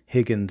 yes,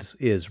 Higgins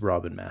is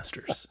Robin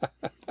Masters.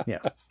 Yeah.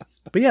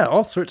 But yeah,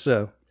 all sorts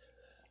of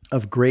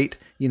great,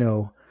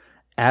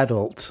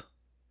 adult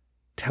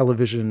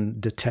television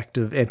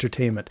detective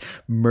entertainment.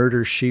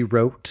 Murder, She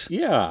Wrote.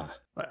 Yeah.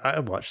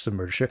 I watched some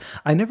Murder, She Wrote.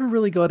 I never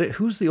really got it.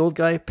 Who's the old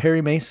guy?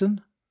 Perry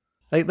Mason?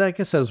 I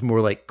guess that was more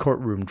like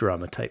courtroom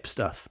drama type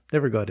stuff.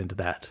 Never got into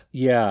that.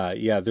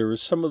 Yeah. There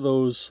was some of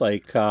those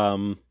like,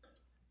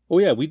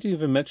 we didn't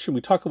even mention,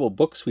 we talk about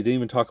books. We didn't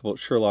even talk about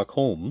Sherlock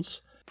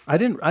Holmes. I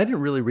didn't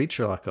really read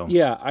Sherlock Holmes.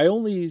 Yeah. I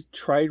only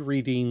tried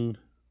reading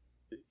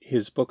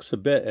his books a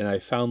bit, and I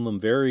found them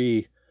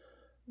very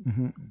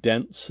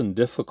dense and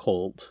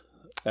difficult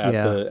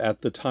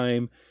at the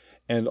time.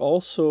 And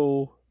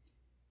also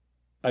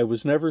I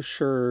was never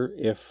sure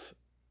if,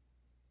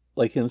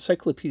 like in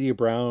Encyclopedia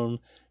Brown,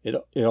 it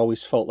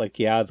always felt like,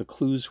 the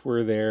clues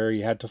were there.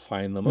 You had to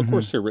find them. Of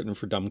course, they're written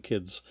for dumb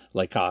kids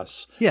like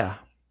us. Yeah.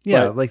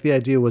 Yeah. But, like the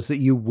idea was that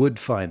you would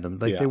find them.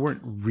 Like they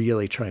weren't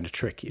really trying to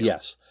trick you.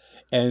 Yes.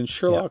 And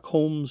Sherlock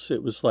Holmes,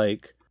 it was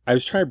like, I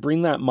was trying to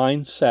bring that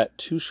mindset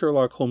to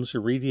Sherlock Holmes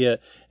and reading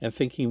it and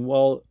thinking,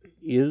 well,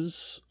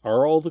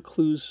 are all the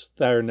clues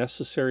that are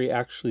necessary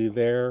actually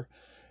there?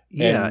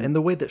 Yeah. And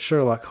the way that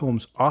Sherlock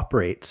Holmes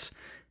operates,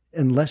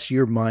 unless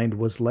your mind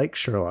was like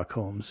Sherlock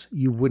Holmes,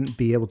 you wouldn't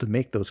be able to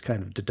make those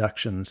kind of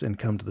deductions and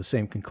come to the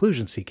same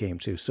conclusions he came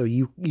to. So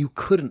you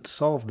couldn't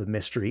solve the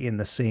mystery in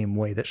the same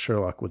way that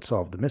Sherlock would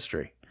solve the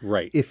mystery.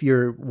 Right. If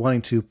you're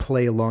wanting to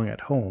play along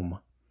at home,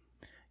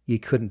 you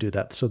couldn't do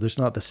that. So there's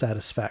not the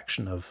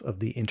satisfaction of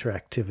the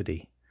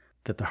interactivity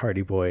that the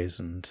Hardy Boys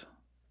and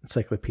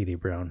Encyclopedia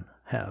Brown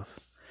have.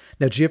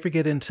 Now, did you ever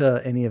get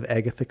into any of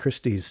Agatha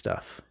Christie's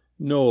stuff?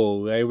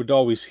 No, I would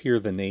always hear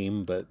the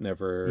name, but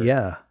never...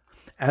 Yeah.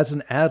 As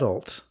an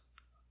adult,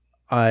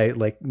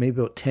 maybe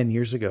about 10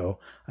 years ago,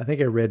 I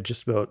think I read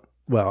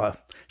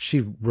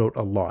she wrote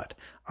a lot.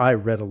 I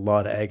read a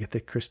lot of Agatha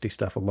Christie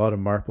stuff, a lot of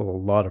Marple, a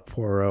lot of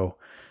Poirot,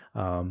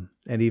 and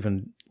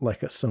even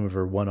like some of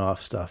her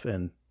one-off stuff,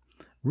 and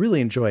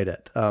really enjoyed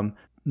it.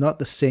 Not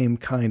the same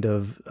kind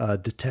of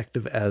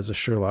detective as a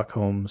Sherlock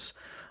Holmes.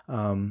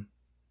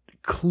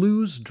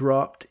 Clues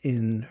dropped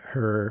in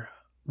her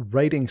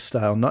writing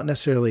style, not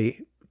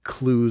necessarily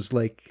clues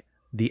like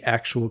the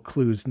actual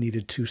clues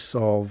needed to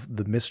solve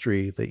the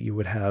mystery that you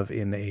would have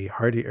in a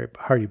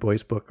Hardy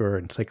Boys book or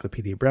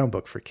Encyclopedia Brown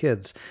book for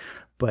kids,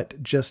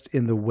 but just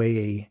in the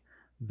way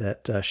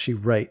that she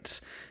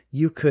writes,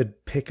 you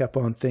could pick up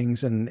on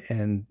things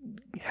and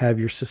have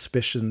your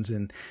suspicions,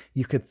 and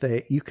you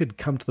could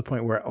come to the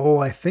point where,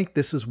 I think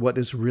this is what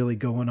is really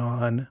going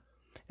on,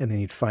 and then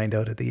you'd find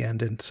out at the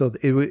end, and so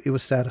it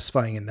was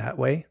satisfying in that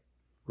way.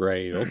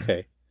 Right.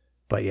 Okay.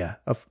 But yeah,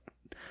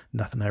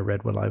 nothing I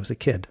read when I was a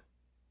kid,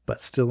 but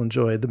still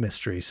enjoyed the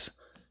mysteries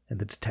and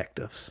the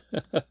detectives.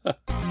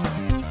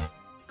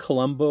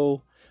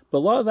 Columbo. But a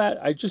lot of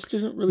that I just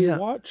didn't really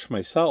watch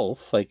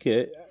myself.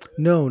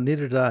 No,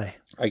 neither did I.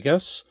 I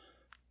guess.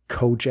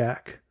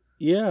 Kojak.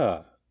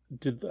 Yeah.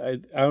 I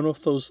don't know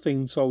if those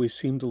things always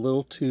seemed a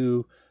little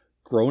too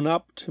grown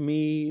up to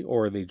me,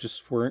 or they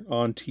just weren't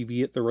on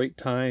TV at the right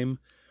time.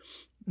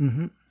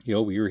 Mm-hmm.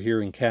 We were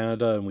here in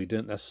Canada and we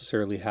didn't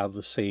necessarily have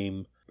the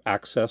same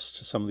access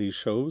to some of these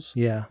shows.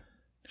 Yeah,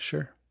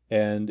 sure.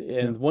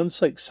 And ones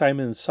like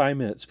Simon and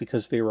Simon, it's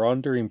because they were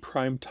on during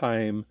prime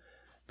time,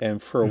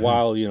 and for a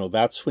while,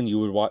 that's when you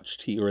would watch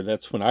TV, or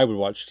that's when I would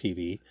watch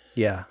TV.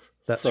 Yeah,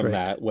 that's from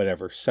right. From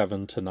that,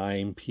 7 to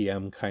 9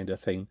 p.m. kind of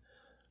thing.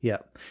 Yeah,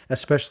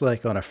 especially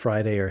like on a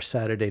Friday or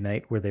Saturday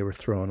night where they were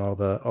throwing all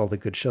the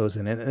good shows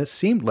in. And it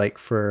seemed like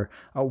for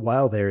a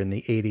while there in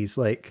the 80s,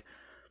 like,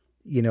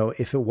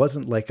 if it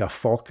wasn't like a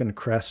Falcon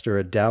Crest or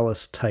a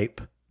Dallas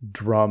type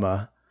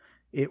drama,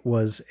 it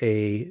was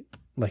a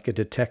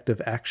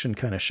detective action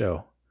kind of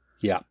show.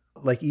 Yeah.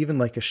 Like even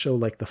like a show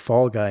like The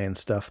Fall Guy and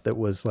stuff that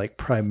was like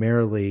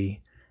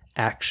primarily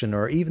action,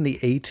 or even the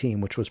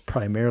A-Team, which was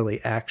primarily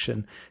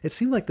action. It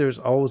seemed like there's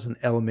always an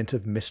element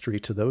of mystery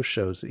to those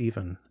shows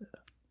even.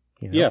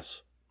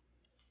 Yes.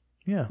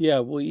 Yeah. Yeah,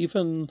 well,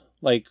 even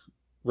like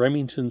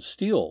Remington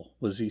Steele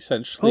was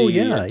essentially Oh,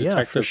 yeah, a detective.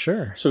 yeah, for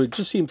sure. So it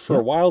just seemed for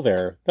a while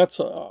there, that's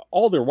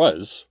all there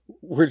was.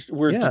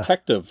 Were Yeah.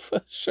 detective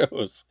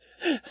shows.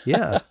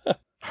 Yeah.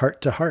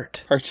 Heart to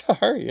Heart. Heart to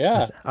Heart,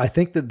 yeah. I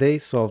think that they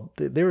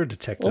were a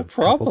detective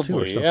Well, couple too or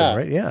probably, something, yeah.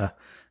 right? Yeah.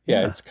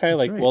 Yeah, it's kind of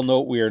that's like, right. well,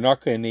 no, we are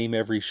not going to name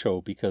every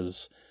show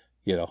because,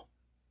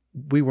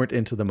 We weren't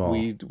into them all.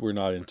 we're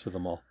not into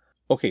them all.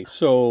 Okay,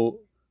 so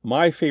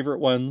my favorite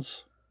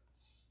ones,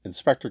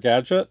 Inspector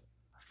Gadget,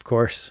 Of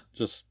course.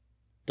 just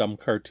dumb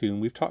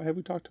cartoon. Have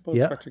we talked about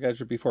Yeah. Inspector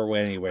Gadget before?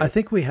 Well, anyway. I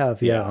think we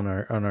have, Yeah. on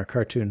our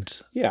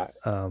cartoons Yeah.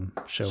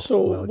 show. So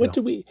a while what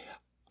ago.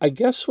 I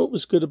guess what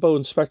was good about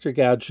Inspector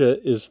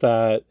Gadget is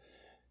that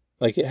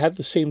like it had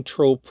the same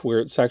trope where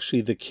it's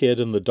actually the kid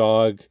and the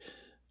dog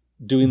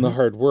doing the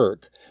hard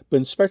work. But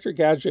Inspector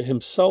Gadget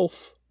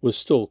himself was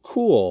still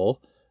cool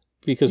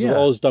because of Yeah.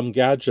 all his dumb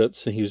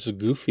gadgets and he was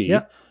goofy.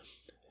 Yeah.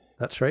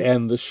 That's right.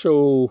 And the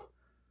show,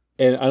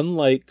 and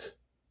unlike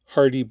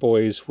Hardy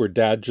Boys where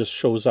dad just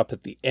shows up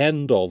at the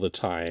end all the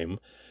time,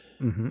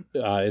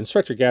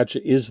 Inspector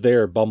Gadget is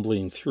there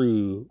bumbling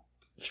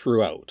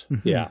throughout.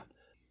 Yeah.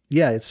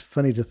 Yeah, it's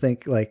funny to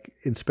think like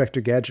Inspector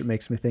Gadget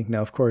makes me think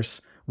now, of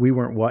course, we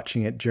weren't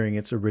watching it during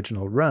its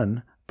original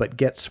run, but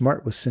Get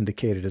Smart was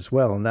syndicated as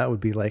well. And that would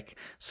be like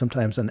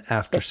sometimes an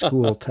after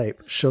school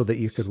type show that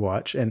you could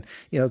watch. And,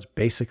 it's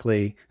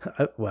basically,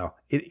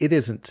 it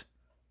isn't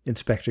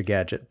Inspector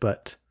Gadget,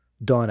 but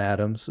Don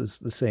Adams is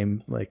the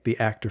same, like the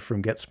actor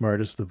from Get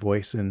Smart is the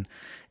voice in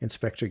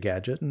Inspector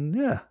Gadget. And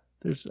yeah,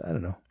 I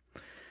don't know,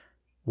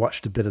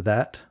 watched a bit of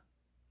that.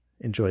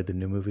 Enjoyed the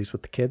new movies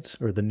with the kids,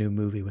 or the new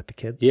movie with the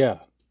kids.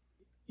 Yeah.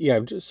 Yeah,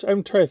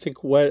 I'm trying to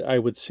think what I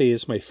would say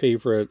is my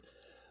favorite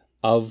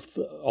of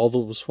all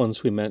those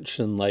ones we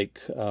mentioned,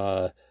 like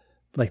the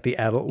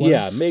adult ones.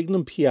 Yeah,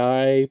 Magnum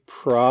PI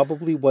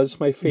probably was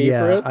my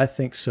favorite. Yeah, I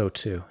think so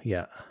too.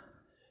 Yeah.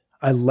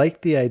 I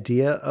like the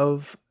idea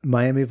of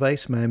Miami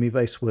Vice. Miami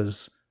Vice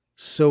was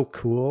so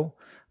cool,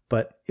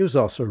 but it was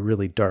also a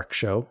really dark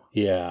show.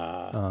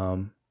 Yeah.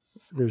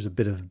 There's a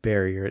bit of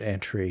barrier at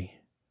entry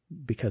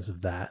because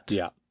of that.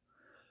 Yeah.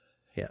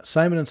 Yeah.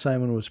 Simon and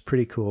Simon was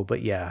pretty cool,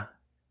 but yeah,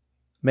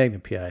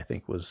 Magnum PI I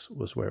think was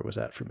where it was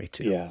at for me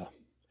too. Yeah.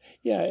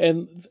 Yeah,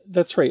 and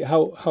that's right.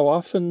 How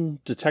often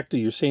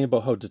you're saying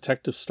about how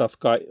detective stuff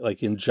got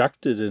like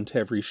injected into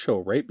every show,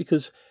 right?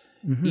 Because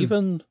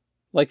even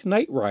like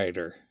Knight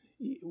Rider,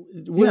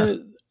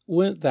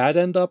 wouldn't that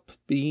end up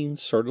being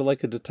sort of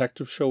like a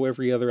detective show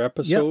every other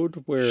episode?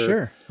 Yep. Where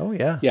Sure. Oh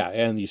yeah. Yeah,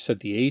 and you said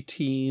the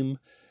A-Team,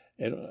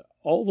 and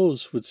all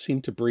those would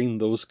seem to bring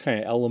those kind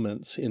of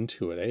elements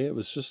into it. It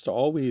was just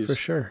always for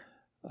sure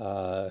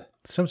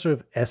some sort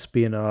of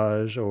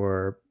espionage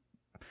or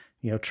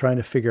trying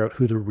to figure out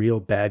who the real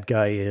bad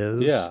guy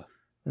is. Yeah,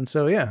 and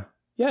so yeah,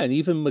 and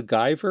even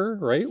MacGyver,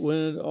 right? When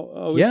it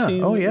always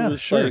seemed it was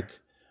sure. Like,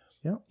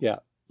 yeah.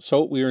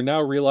 So we are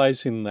now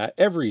realizing that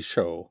every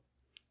show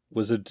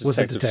was a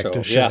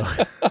detective show.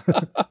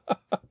 Yeah.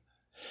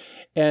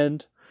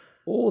 And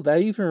that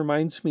even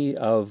reminds me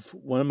of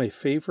one of my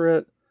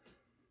favorite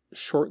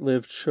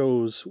short-lived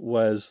shows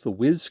was The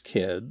Whiz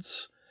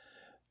Kids.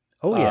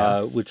 Oh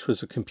yeah, which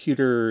was a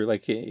computer,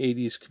 like an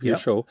 80s computer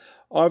show.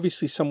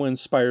 Obviously, somewhat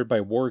inspired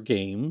by war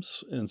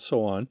games and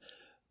so on,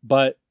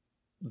 but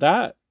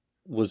that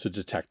was a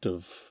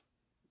detective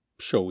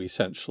show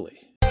essentially.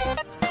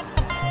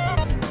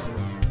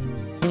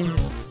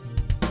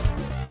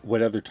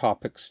 What other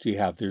topics do you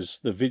have?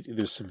 There's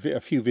a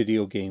few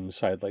video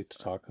games I'd like to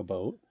talk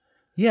about.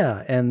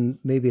 Yeah, and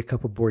maybe a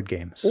couple board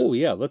games. Oh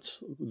yeah, do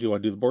you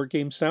want to do the board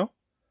games now?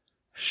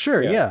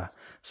 Sure, yeah.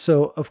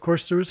 So of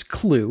course there was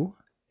Clue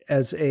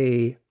as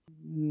a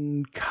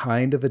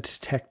kind of a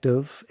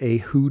detective, a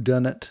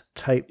whodunit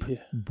type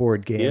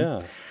board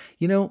game.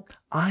 Yeah.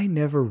 I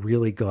never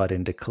really got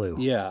into Clue.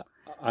 Yeah,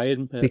 I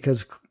admit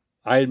because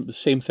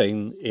same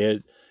thing.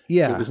 It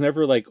Yeah. It was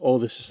never like, oh,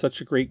 this is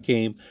such a great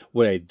game.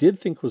 What I did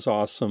think was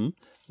awesome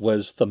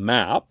was the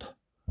map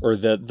or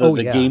the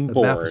game board.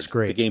 The map is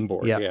great. The game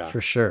board, yeah.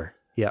 For sure.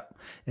 Yeah.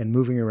 And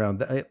moving around.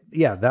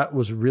 That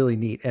was really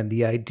neat. And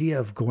the idea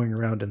of going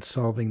around and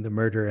solving the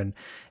murder and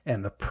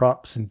the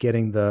props and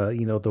getting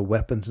the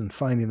weapons and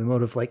finding the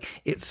motive, like,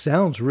 it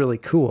sounds really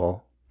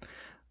cool,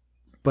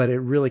 but it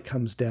really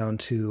comes down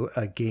to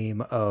a game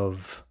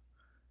of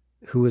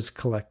who has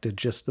collected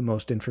just the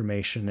most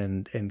information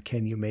and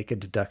can you make a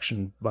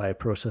deduction by a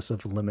process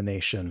of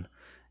elimination.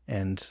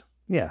 And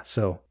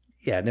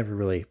it never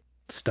really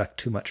stuck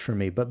too much for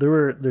me, but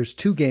there's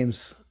two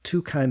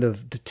kind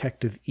of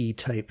detective-y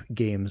type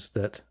games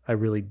that I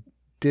really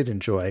did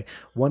enjoy.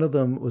 One of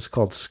them was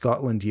called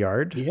Scotland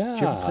Yard. Yeah.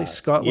 Did you ever play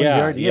Scotland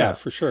Yard? Yeah,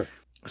 for sure.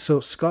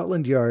 So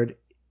Scotland Yard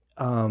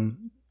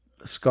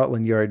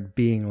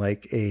being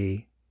like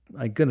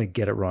I'm going to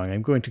get it wrong.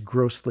 I'm going to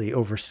grossly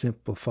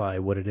oversimplify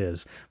what it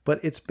is, but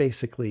it's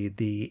basically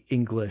the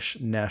English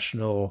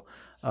National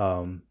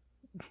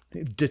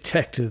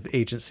Detective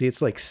Agency.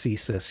 It's like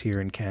CSIS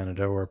here in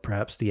Canada, or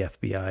perhaps the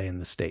FBI in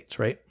the States,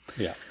 right?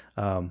 Yeah.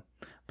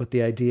 But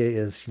the idea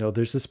is,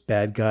 there's this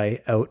bad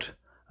guy out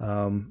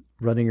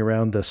running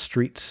around the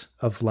streets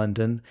of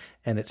London,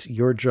 and it's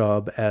your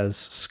job as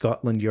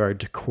Scotland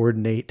Yard to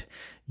coordinate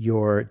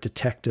your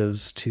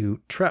detectives to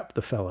trap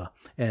the fella.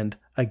 And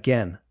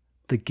again,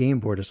 the game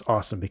board is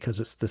awesome because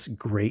it's this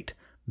great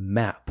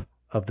map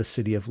of the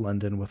city of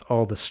London with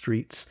all the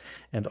streets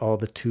and all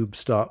the tube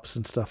stops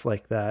and stuff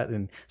like that.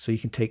 And so you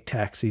can take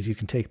taxis, you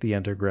can take the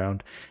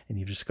underground, and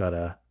you've just got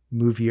to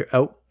move your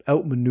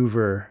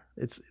outmaneuver.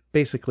 It's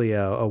basically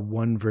a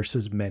one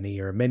versus many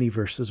or a many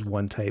versus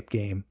one type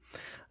game.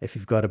 If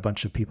you've got a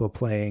bunch of people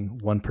playing,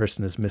 one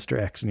person is Mr.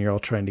 X and you're all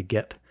trying to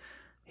get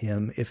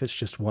him. If it's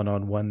just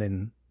one-on-one,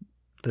 then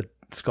the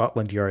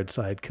Scotland Yard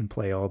side can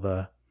play all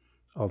the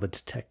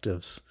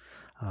detectives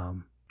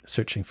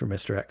searching for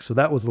Mr. X. So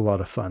that was a lot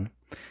of fun.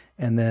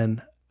 And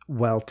then,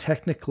 while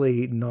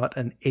technically not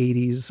an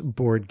 80s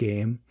board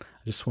game,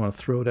 I just want to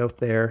throw it out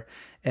there,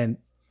 and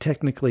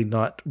technically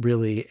not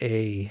really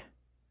a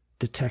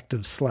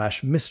detective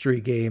 /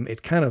 mystery game,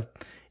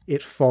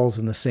 it falls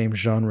in the same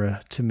genre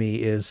to me,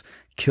 is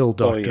Kill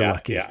Dr.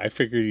 Lucky. Yeah, I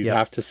figured you'd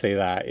have to say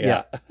that.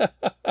 Yeah.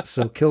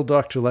 So Kill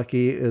Dr.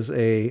 Lucky is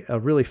a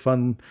really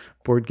fun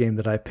board game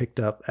that I picked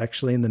up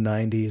actually in the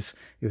 90s.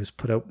 It was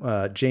put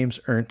out, James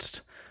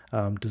Ernst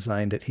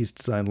designed it. He's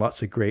designed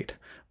lots of great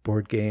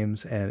board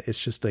games, and it's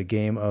just a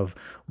game of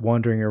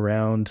wandering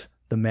around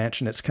the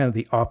mansion. It's kind of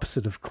the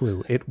opposite of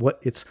Clue.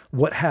 It's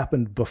what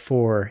happened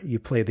before you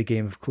play the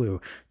game of Clue,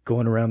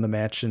 going around the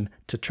mansion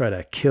to try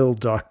to kill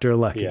Dr.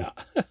 Lucky. Yeah.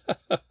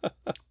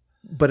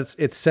 But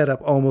it's set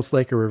up almost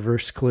like a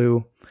reverse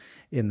Clue,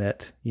 in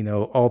that,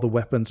 all the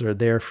weapons are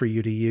there for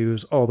you to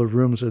use, all the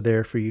rooms are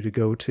there for you to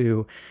go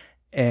to,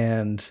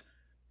 and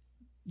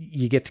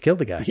you get to kill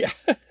the guy. Yeah.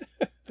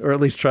 Or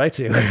at least try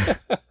to.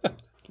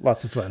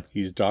 Lots of fun.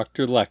 He's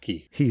Dr.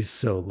 Lucky. He's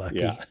so lucky.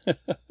 Yeah.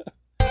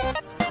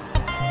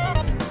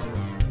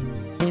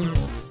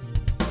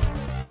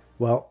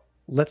 Well,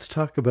 let's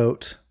talk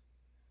about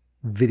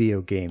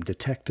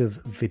detective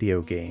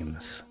video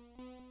games.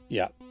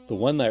 Yeah. The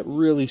one that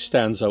really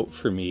stands out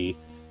for me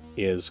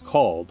is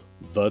called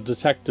The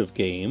Detective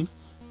Game.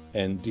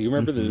 And do you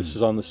remember that this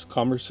is on the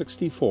Commodore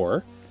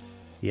 64?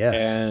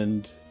 Yes.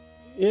 And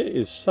it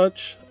is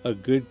such a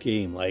good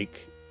game.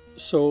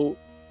 So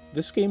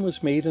this game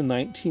was made in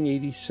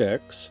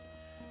 1986,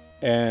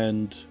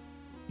 and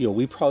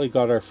we probably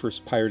got our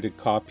first pirated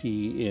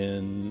copy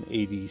in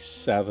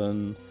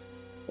 87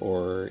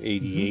 or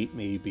 88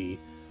 maybe.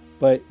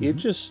 But it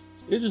just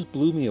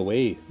blew me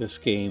away, this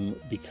game,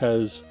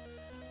 because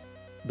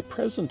the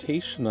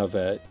presentation of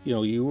it,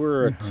 you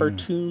were a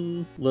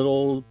cartoon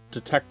little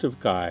detective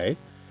guy,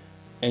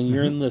 and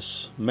you're in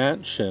this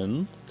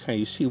mansion,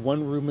 you see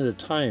one room at a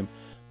time,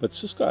 but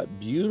it's just got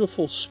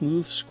beautiful,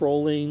 smooth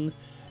scrolling.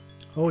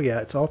 Oh yeah,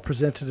 it's all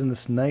presented in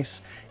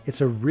this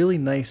it's a really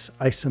nice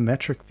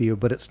isometric view,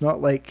 but it's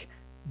not like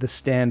the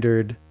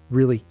standard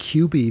really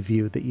cubey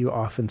view that you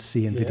often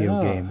see in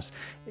video games.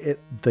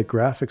 The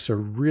graphics are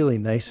really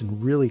nice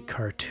and really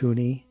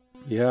cartoony.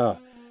 Yeah.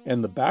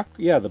 And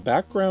the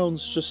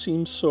backgrounds just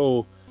seem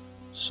so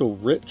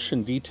rich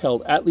and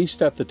detailed, at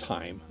least at the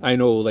time. I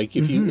know, if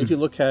you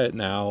look at it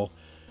now,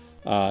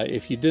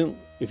 if you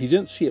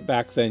didn't see it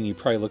back then, you're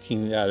probably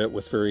looking at it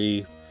with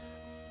very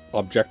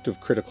objective,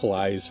 critical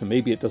eyes, and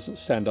maybe it doesn't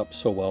stand up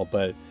so well.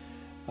 But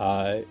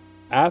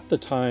at the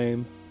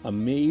time,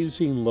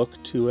 amazing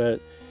look to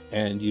it,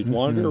 and you'd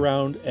wander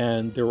around,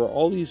 and there were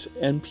all these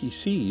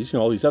NPCs,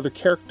 all these other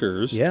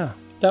characters. Yeah.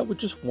 That would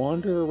just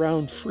wander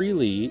around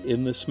freely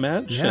in this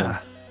mansion. Yeah.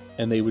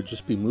 And they would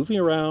just be moving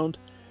around,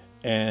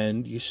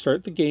 and you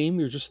start the game,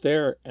 you're just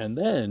there, and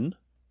then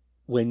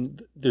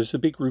when there's a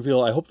big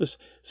reveal, I hope this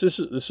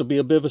will be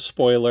a bit of a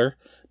spoiler,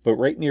 but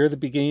right near the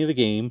beginning of the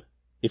game,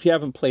 if you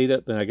haven't played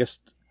it, then I guess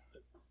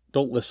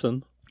don't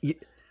listen.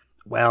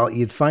 Well,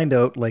 you'd find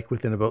out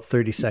within about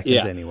 30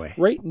 seconds anyway.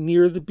 Right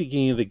near the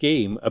beginning of the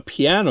game, a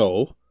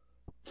piano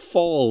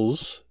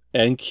falls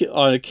on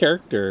a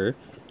character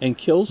and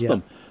kills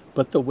them.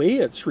 But the way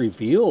it's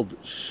revealed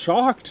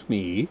shocked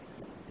me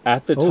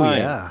at the time.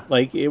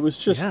 Yeah. It was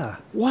just,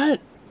 what?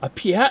 A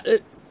piano?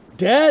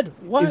 Dead?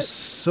 What? It was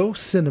so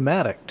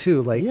cinematic,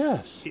 too.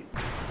 Yes.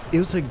 It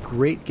was a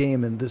great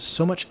game, and there's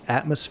so much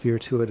atmosphere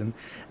to it. And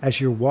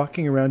as you're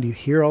walking around, you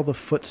hear all the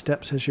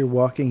footsteps as you're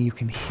walking. You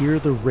can hear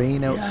the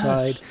rain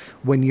outside. Yes.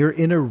 When you're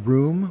in a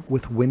room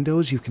with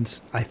windows,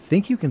 I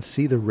think you can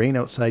see the rain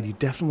outside. You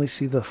definitely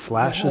see the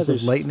flashes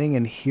of lightning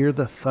and hear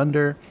the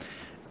thunder.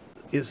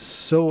 It's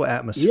so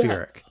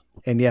atmospheric.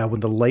 Yeah. And when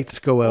the lights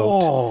go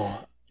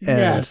out,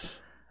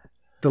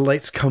 the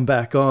lights come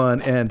back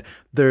on, and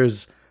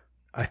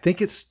I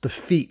think it's the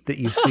feet that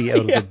you see out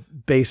of the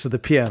base of the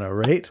piano,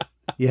 right?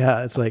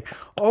 Yeah, it's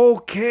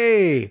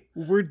okay,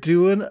 we're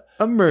doing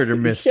a murder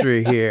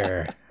mystery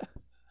here.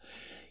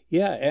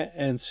 Yeah,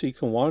 and so you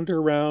can wander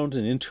around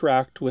and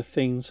interact with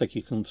things.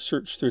 You can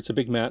search through, it's a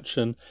big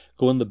mansion,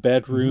 go in the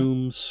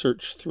bedrooms,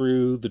 search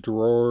through the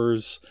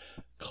drawers,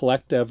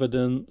 collect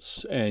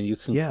evidence, and you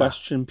can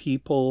question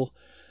people.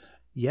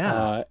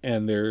 Yeah.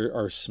 And there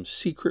are some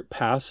secret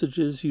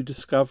passages you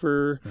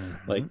discover,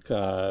 like,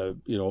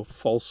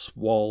 false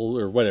wall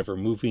or whatever,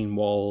 moving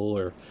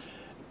wall,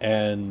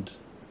 and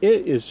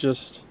it is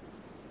just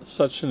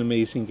such an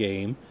amazing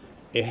game.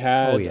 It Oh,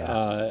 had,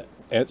 yeah.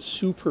 it's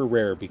super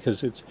rare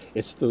because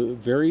it's the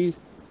very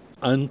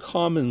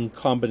uncommon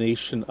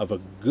combination of a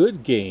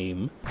good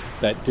game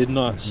that did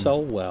not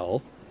sell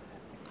well,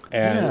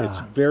 and it's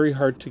Yeah. very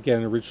hard to get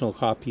an original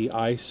copy.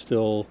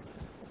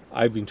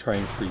 I've been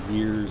trying for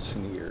years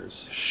and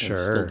years and still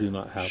Sure. do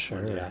not have one.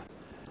 Sure.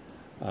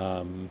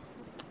 Yeah.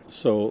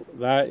 So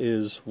that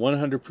is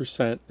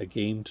 100% a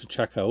game to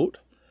check out.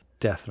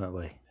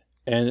 Definitely.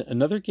 And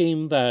another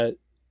game that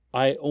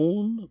I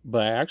own,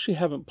 but I actually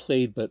haven't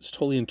played, but it's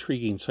totally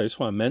intriguing, so I just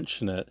want to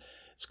mention it.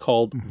 It's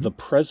called The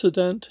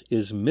President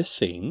is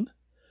Missing,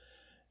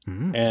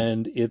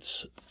 and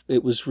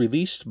it was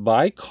released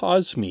by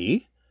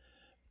Cosme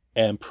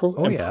and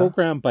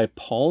programmed by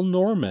Paul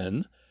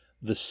Norman,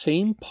 the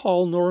same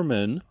Paul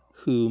Norman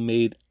who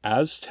made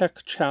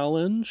Aztec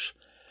Challenge.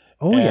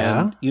 Oh,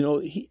 and, yeah.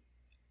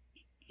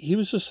 He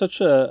was just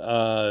such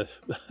an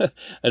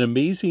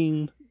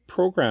amazing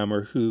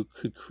programmer who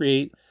could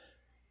create,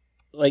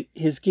 like,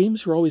 his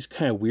games were always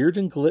kind of weird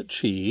and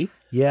glitchy.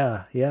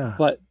 Yeah. Yeah.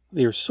 But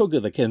they're so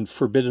good. Like, and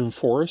Forbidden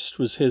Forest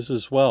was his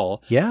as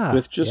well. Yeah.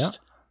 With just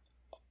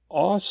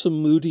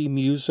awesome moody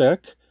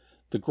music.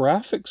 The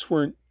graphics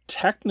weren't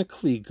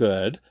technically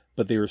good,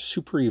 but they were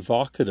super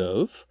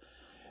evocative.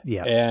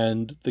 Yeah.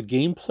 And the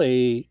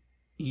gameplay,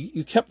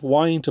 you kept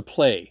wanting to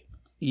play,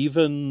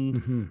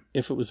 even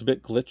if it was a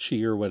bit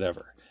glitchy or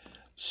whatever.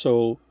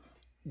 So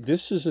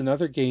this is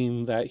another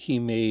game that he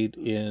made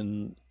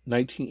in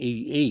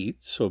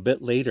 1988, so a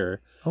bit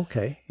later.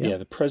 Okay. Yeah,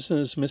 The President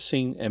is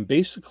Missing, and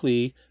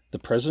basically the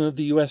President of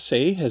the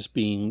USA has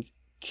been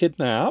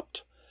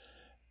kidnapped,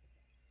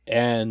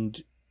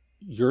 and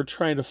you're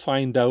trying to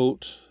find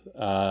out,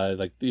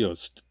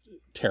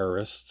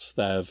 terrorists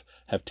that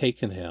have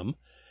taken him,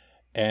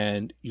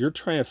 and you're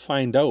trying to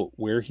find out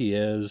where he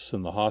is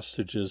and the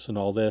hostages and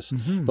all this.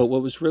 But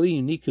what was really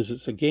unique is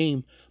it's a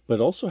game, but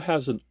it also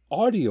has an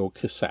audio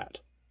cassette.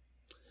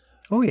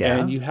 Oh, yeah.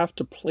 And you have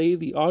to play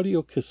the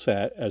audio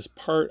cassette as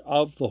part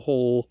of the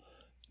whole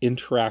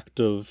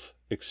interactive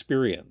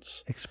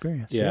experience.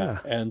 Yeah.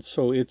 And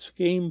so it's a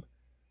game,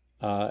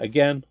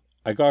 again,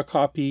 I got a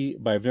copy,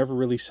 but I've never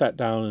really sat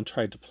down and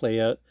tried to play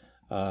it.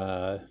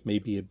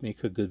 Maybe it'd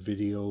make a good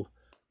video.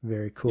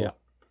 Very cool. Yeah.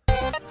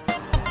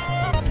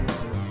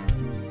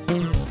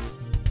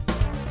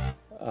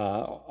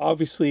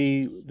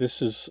 Obviously,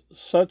 this is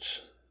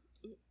such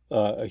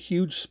a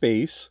huge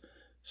space,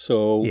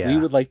 so we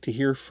would like to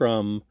hear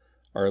from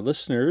our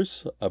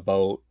listeners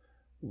about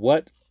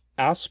what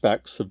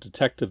aspects of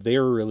detective they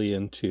are really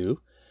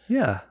into.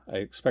 Yeah. I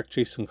expect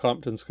Jason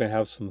Compton's going to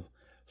have some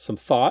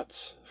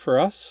thoughts for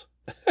us.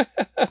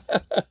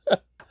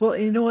 Well,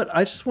 you know what?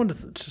 I just wanted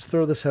to just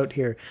throw this out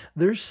here.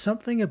 There's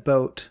something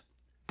about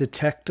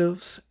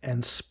detectives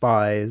and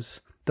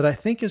spies that I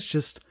think is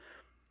just,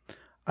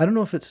 I don't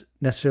know if it's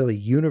necessarily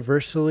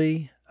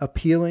universally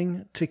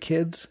appealing to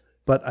kids,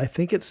 but I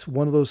think it's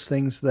one of those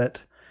things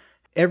that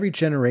every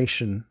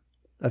generation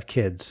of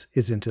kids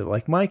is into.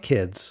 Like my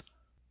kids,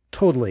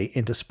 totally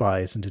into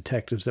spies and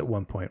detectives at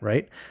one point,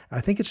 right?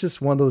 I think it's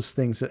just one of those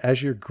things that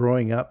as you're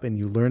growing up and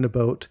you learn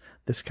about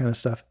this kind of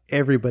stuff,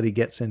 everybody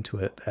gets into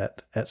it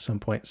at some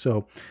point.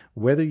 So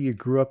whether you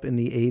grew up in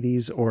the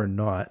 80s or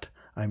not,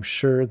 I'm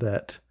sure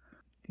that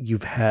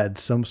you've had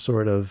some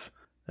sort of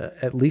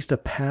at least a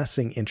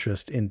passing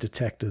interest in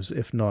detectives,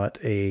 if not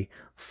a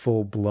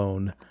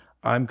full-blown,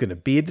 I'm going to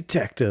be a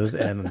detective,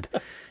 and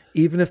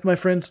even if my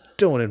friends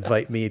don't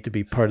invite me to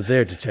be part of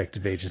their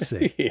detective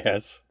agency.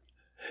 Yes.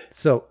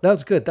 So that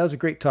was good. That was a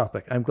great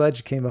topic. I'm glad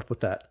you came up with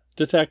that.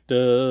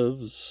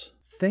 Detectives.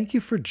 Thank you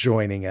for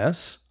joining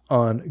us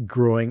on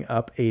Growing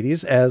Up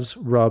 80s. As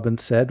Robin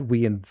said,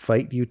 we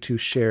invite you to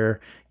share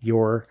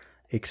your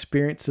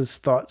experiences,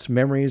 thoughts,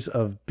 memories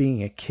of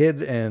being a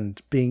kid and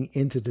being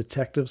into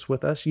detectives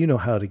with us. You know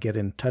how to get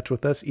in touch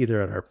with us,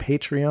 either at our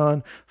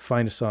Patreon,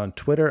 find us on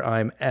Twitter.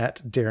 I'm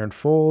at Darren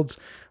Folds.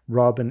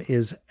 Robin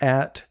is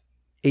at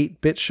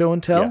 8-Bit Show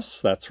and Tell.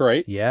 Yes, that's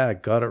right. Yeah,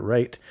 got it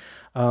right.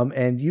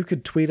 And you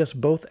could tweet us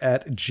both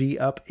at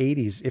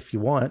GUp80s if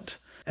you want.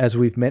 As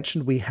we've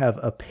mentioned, we have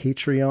a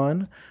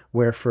Patreon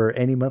where for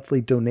any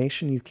monthly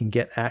donation, you can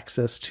get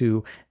access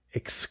to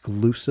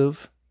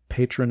exclusive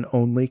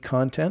patron-only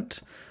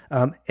content.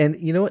 And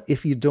you know what?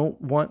 If you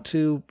don't want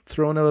to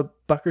throw in a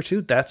buck or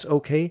two, that's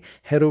okay.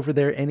 Head over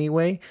there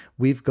anyway.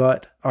 We've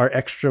got our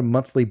extra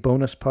monthly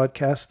bonus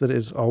podcast that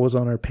is always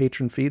on our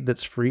patron feed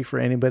that's free for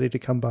anybody to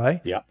come by.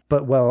 Yeah.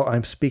 But while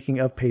I'm speaking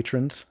of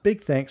patrons,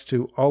 big thanks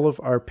to all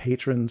of our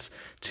patrons,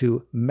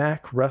 to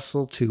Mac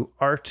Russell, to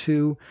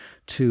R2,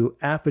 to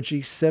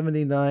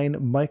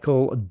Apogee79,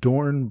 Michael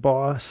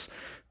Dornboss,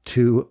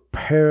 to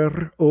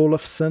Per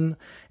Olofsson,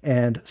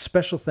 and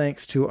special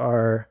thanks to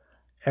our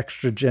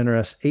extra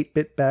generous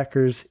 8-bit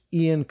backers,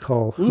 Ian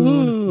Colhoun,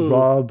 Woo-hoo.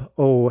 Rob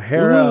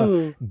O'Hara,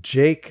 Woo-hoo.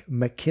 Jake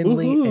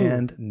McKinley, Woo-hoo.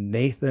 and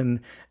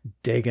Nathan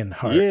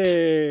Degenhart.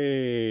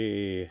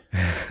 Yay!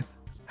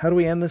 How do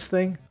we end this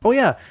thing? Oh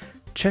yeah,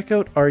 check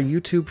out our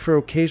YouTube for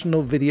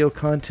occasional video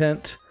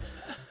content.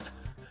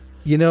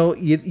 You know,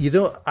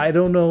 I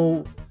don't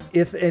know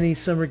if any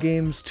Summer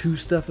Games 2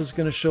 stuff is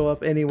going to show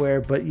up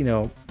anywhere, but you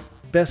know,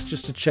 best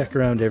just to check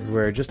around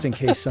everywhere just in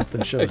case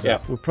something shows Yeah.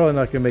 up. We're probably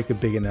not going to make a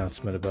big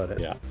announcement about it.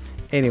 Yeah.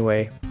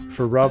 Anyway,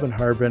 for Robin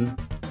Harbin,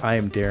 I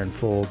am Darren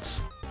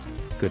Folds.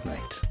 Good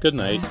night. Good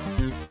night.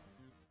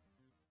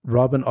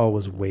 Robin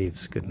always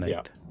waves good night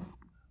Yeah.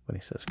 when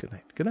he says good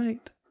night. Good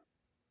night.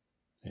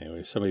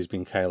 Anyway, somebody's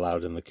being kind of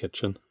loud in the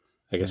kitchen.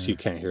 I guess you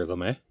can't hear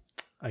them, eh?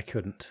 I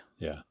couldn't.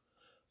 Yeah.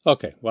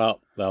 Okay,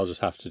 well, that'll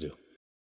just have to do.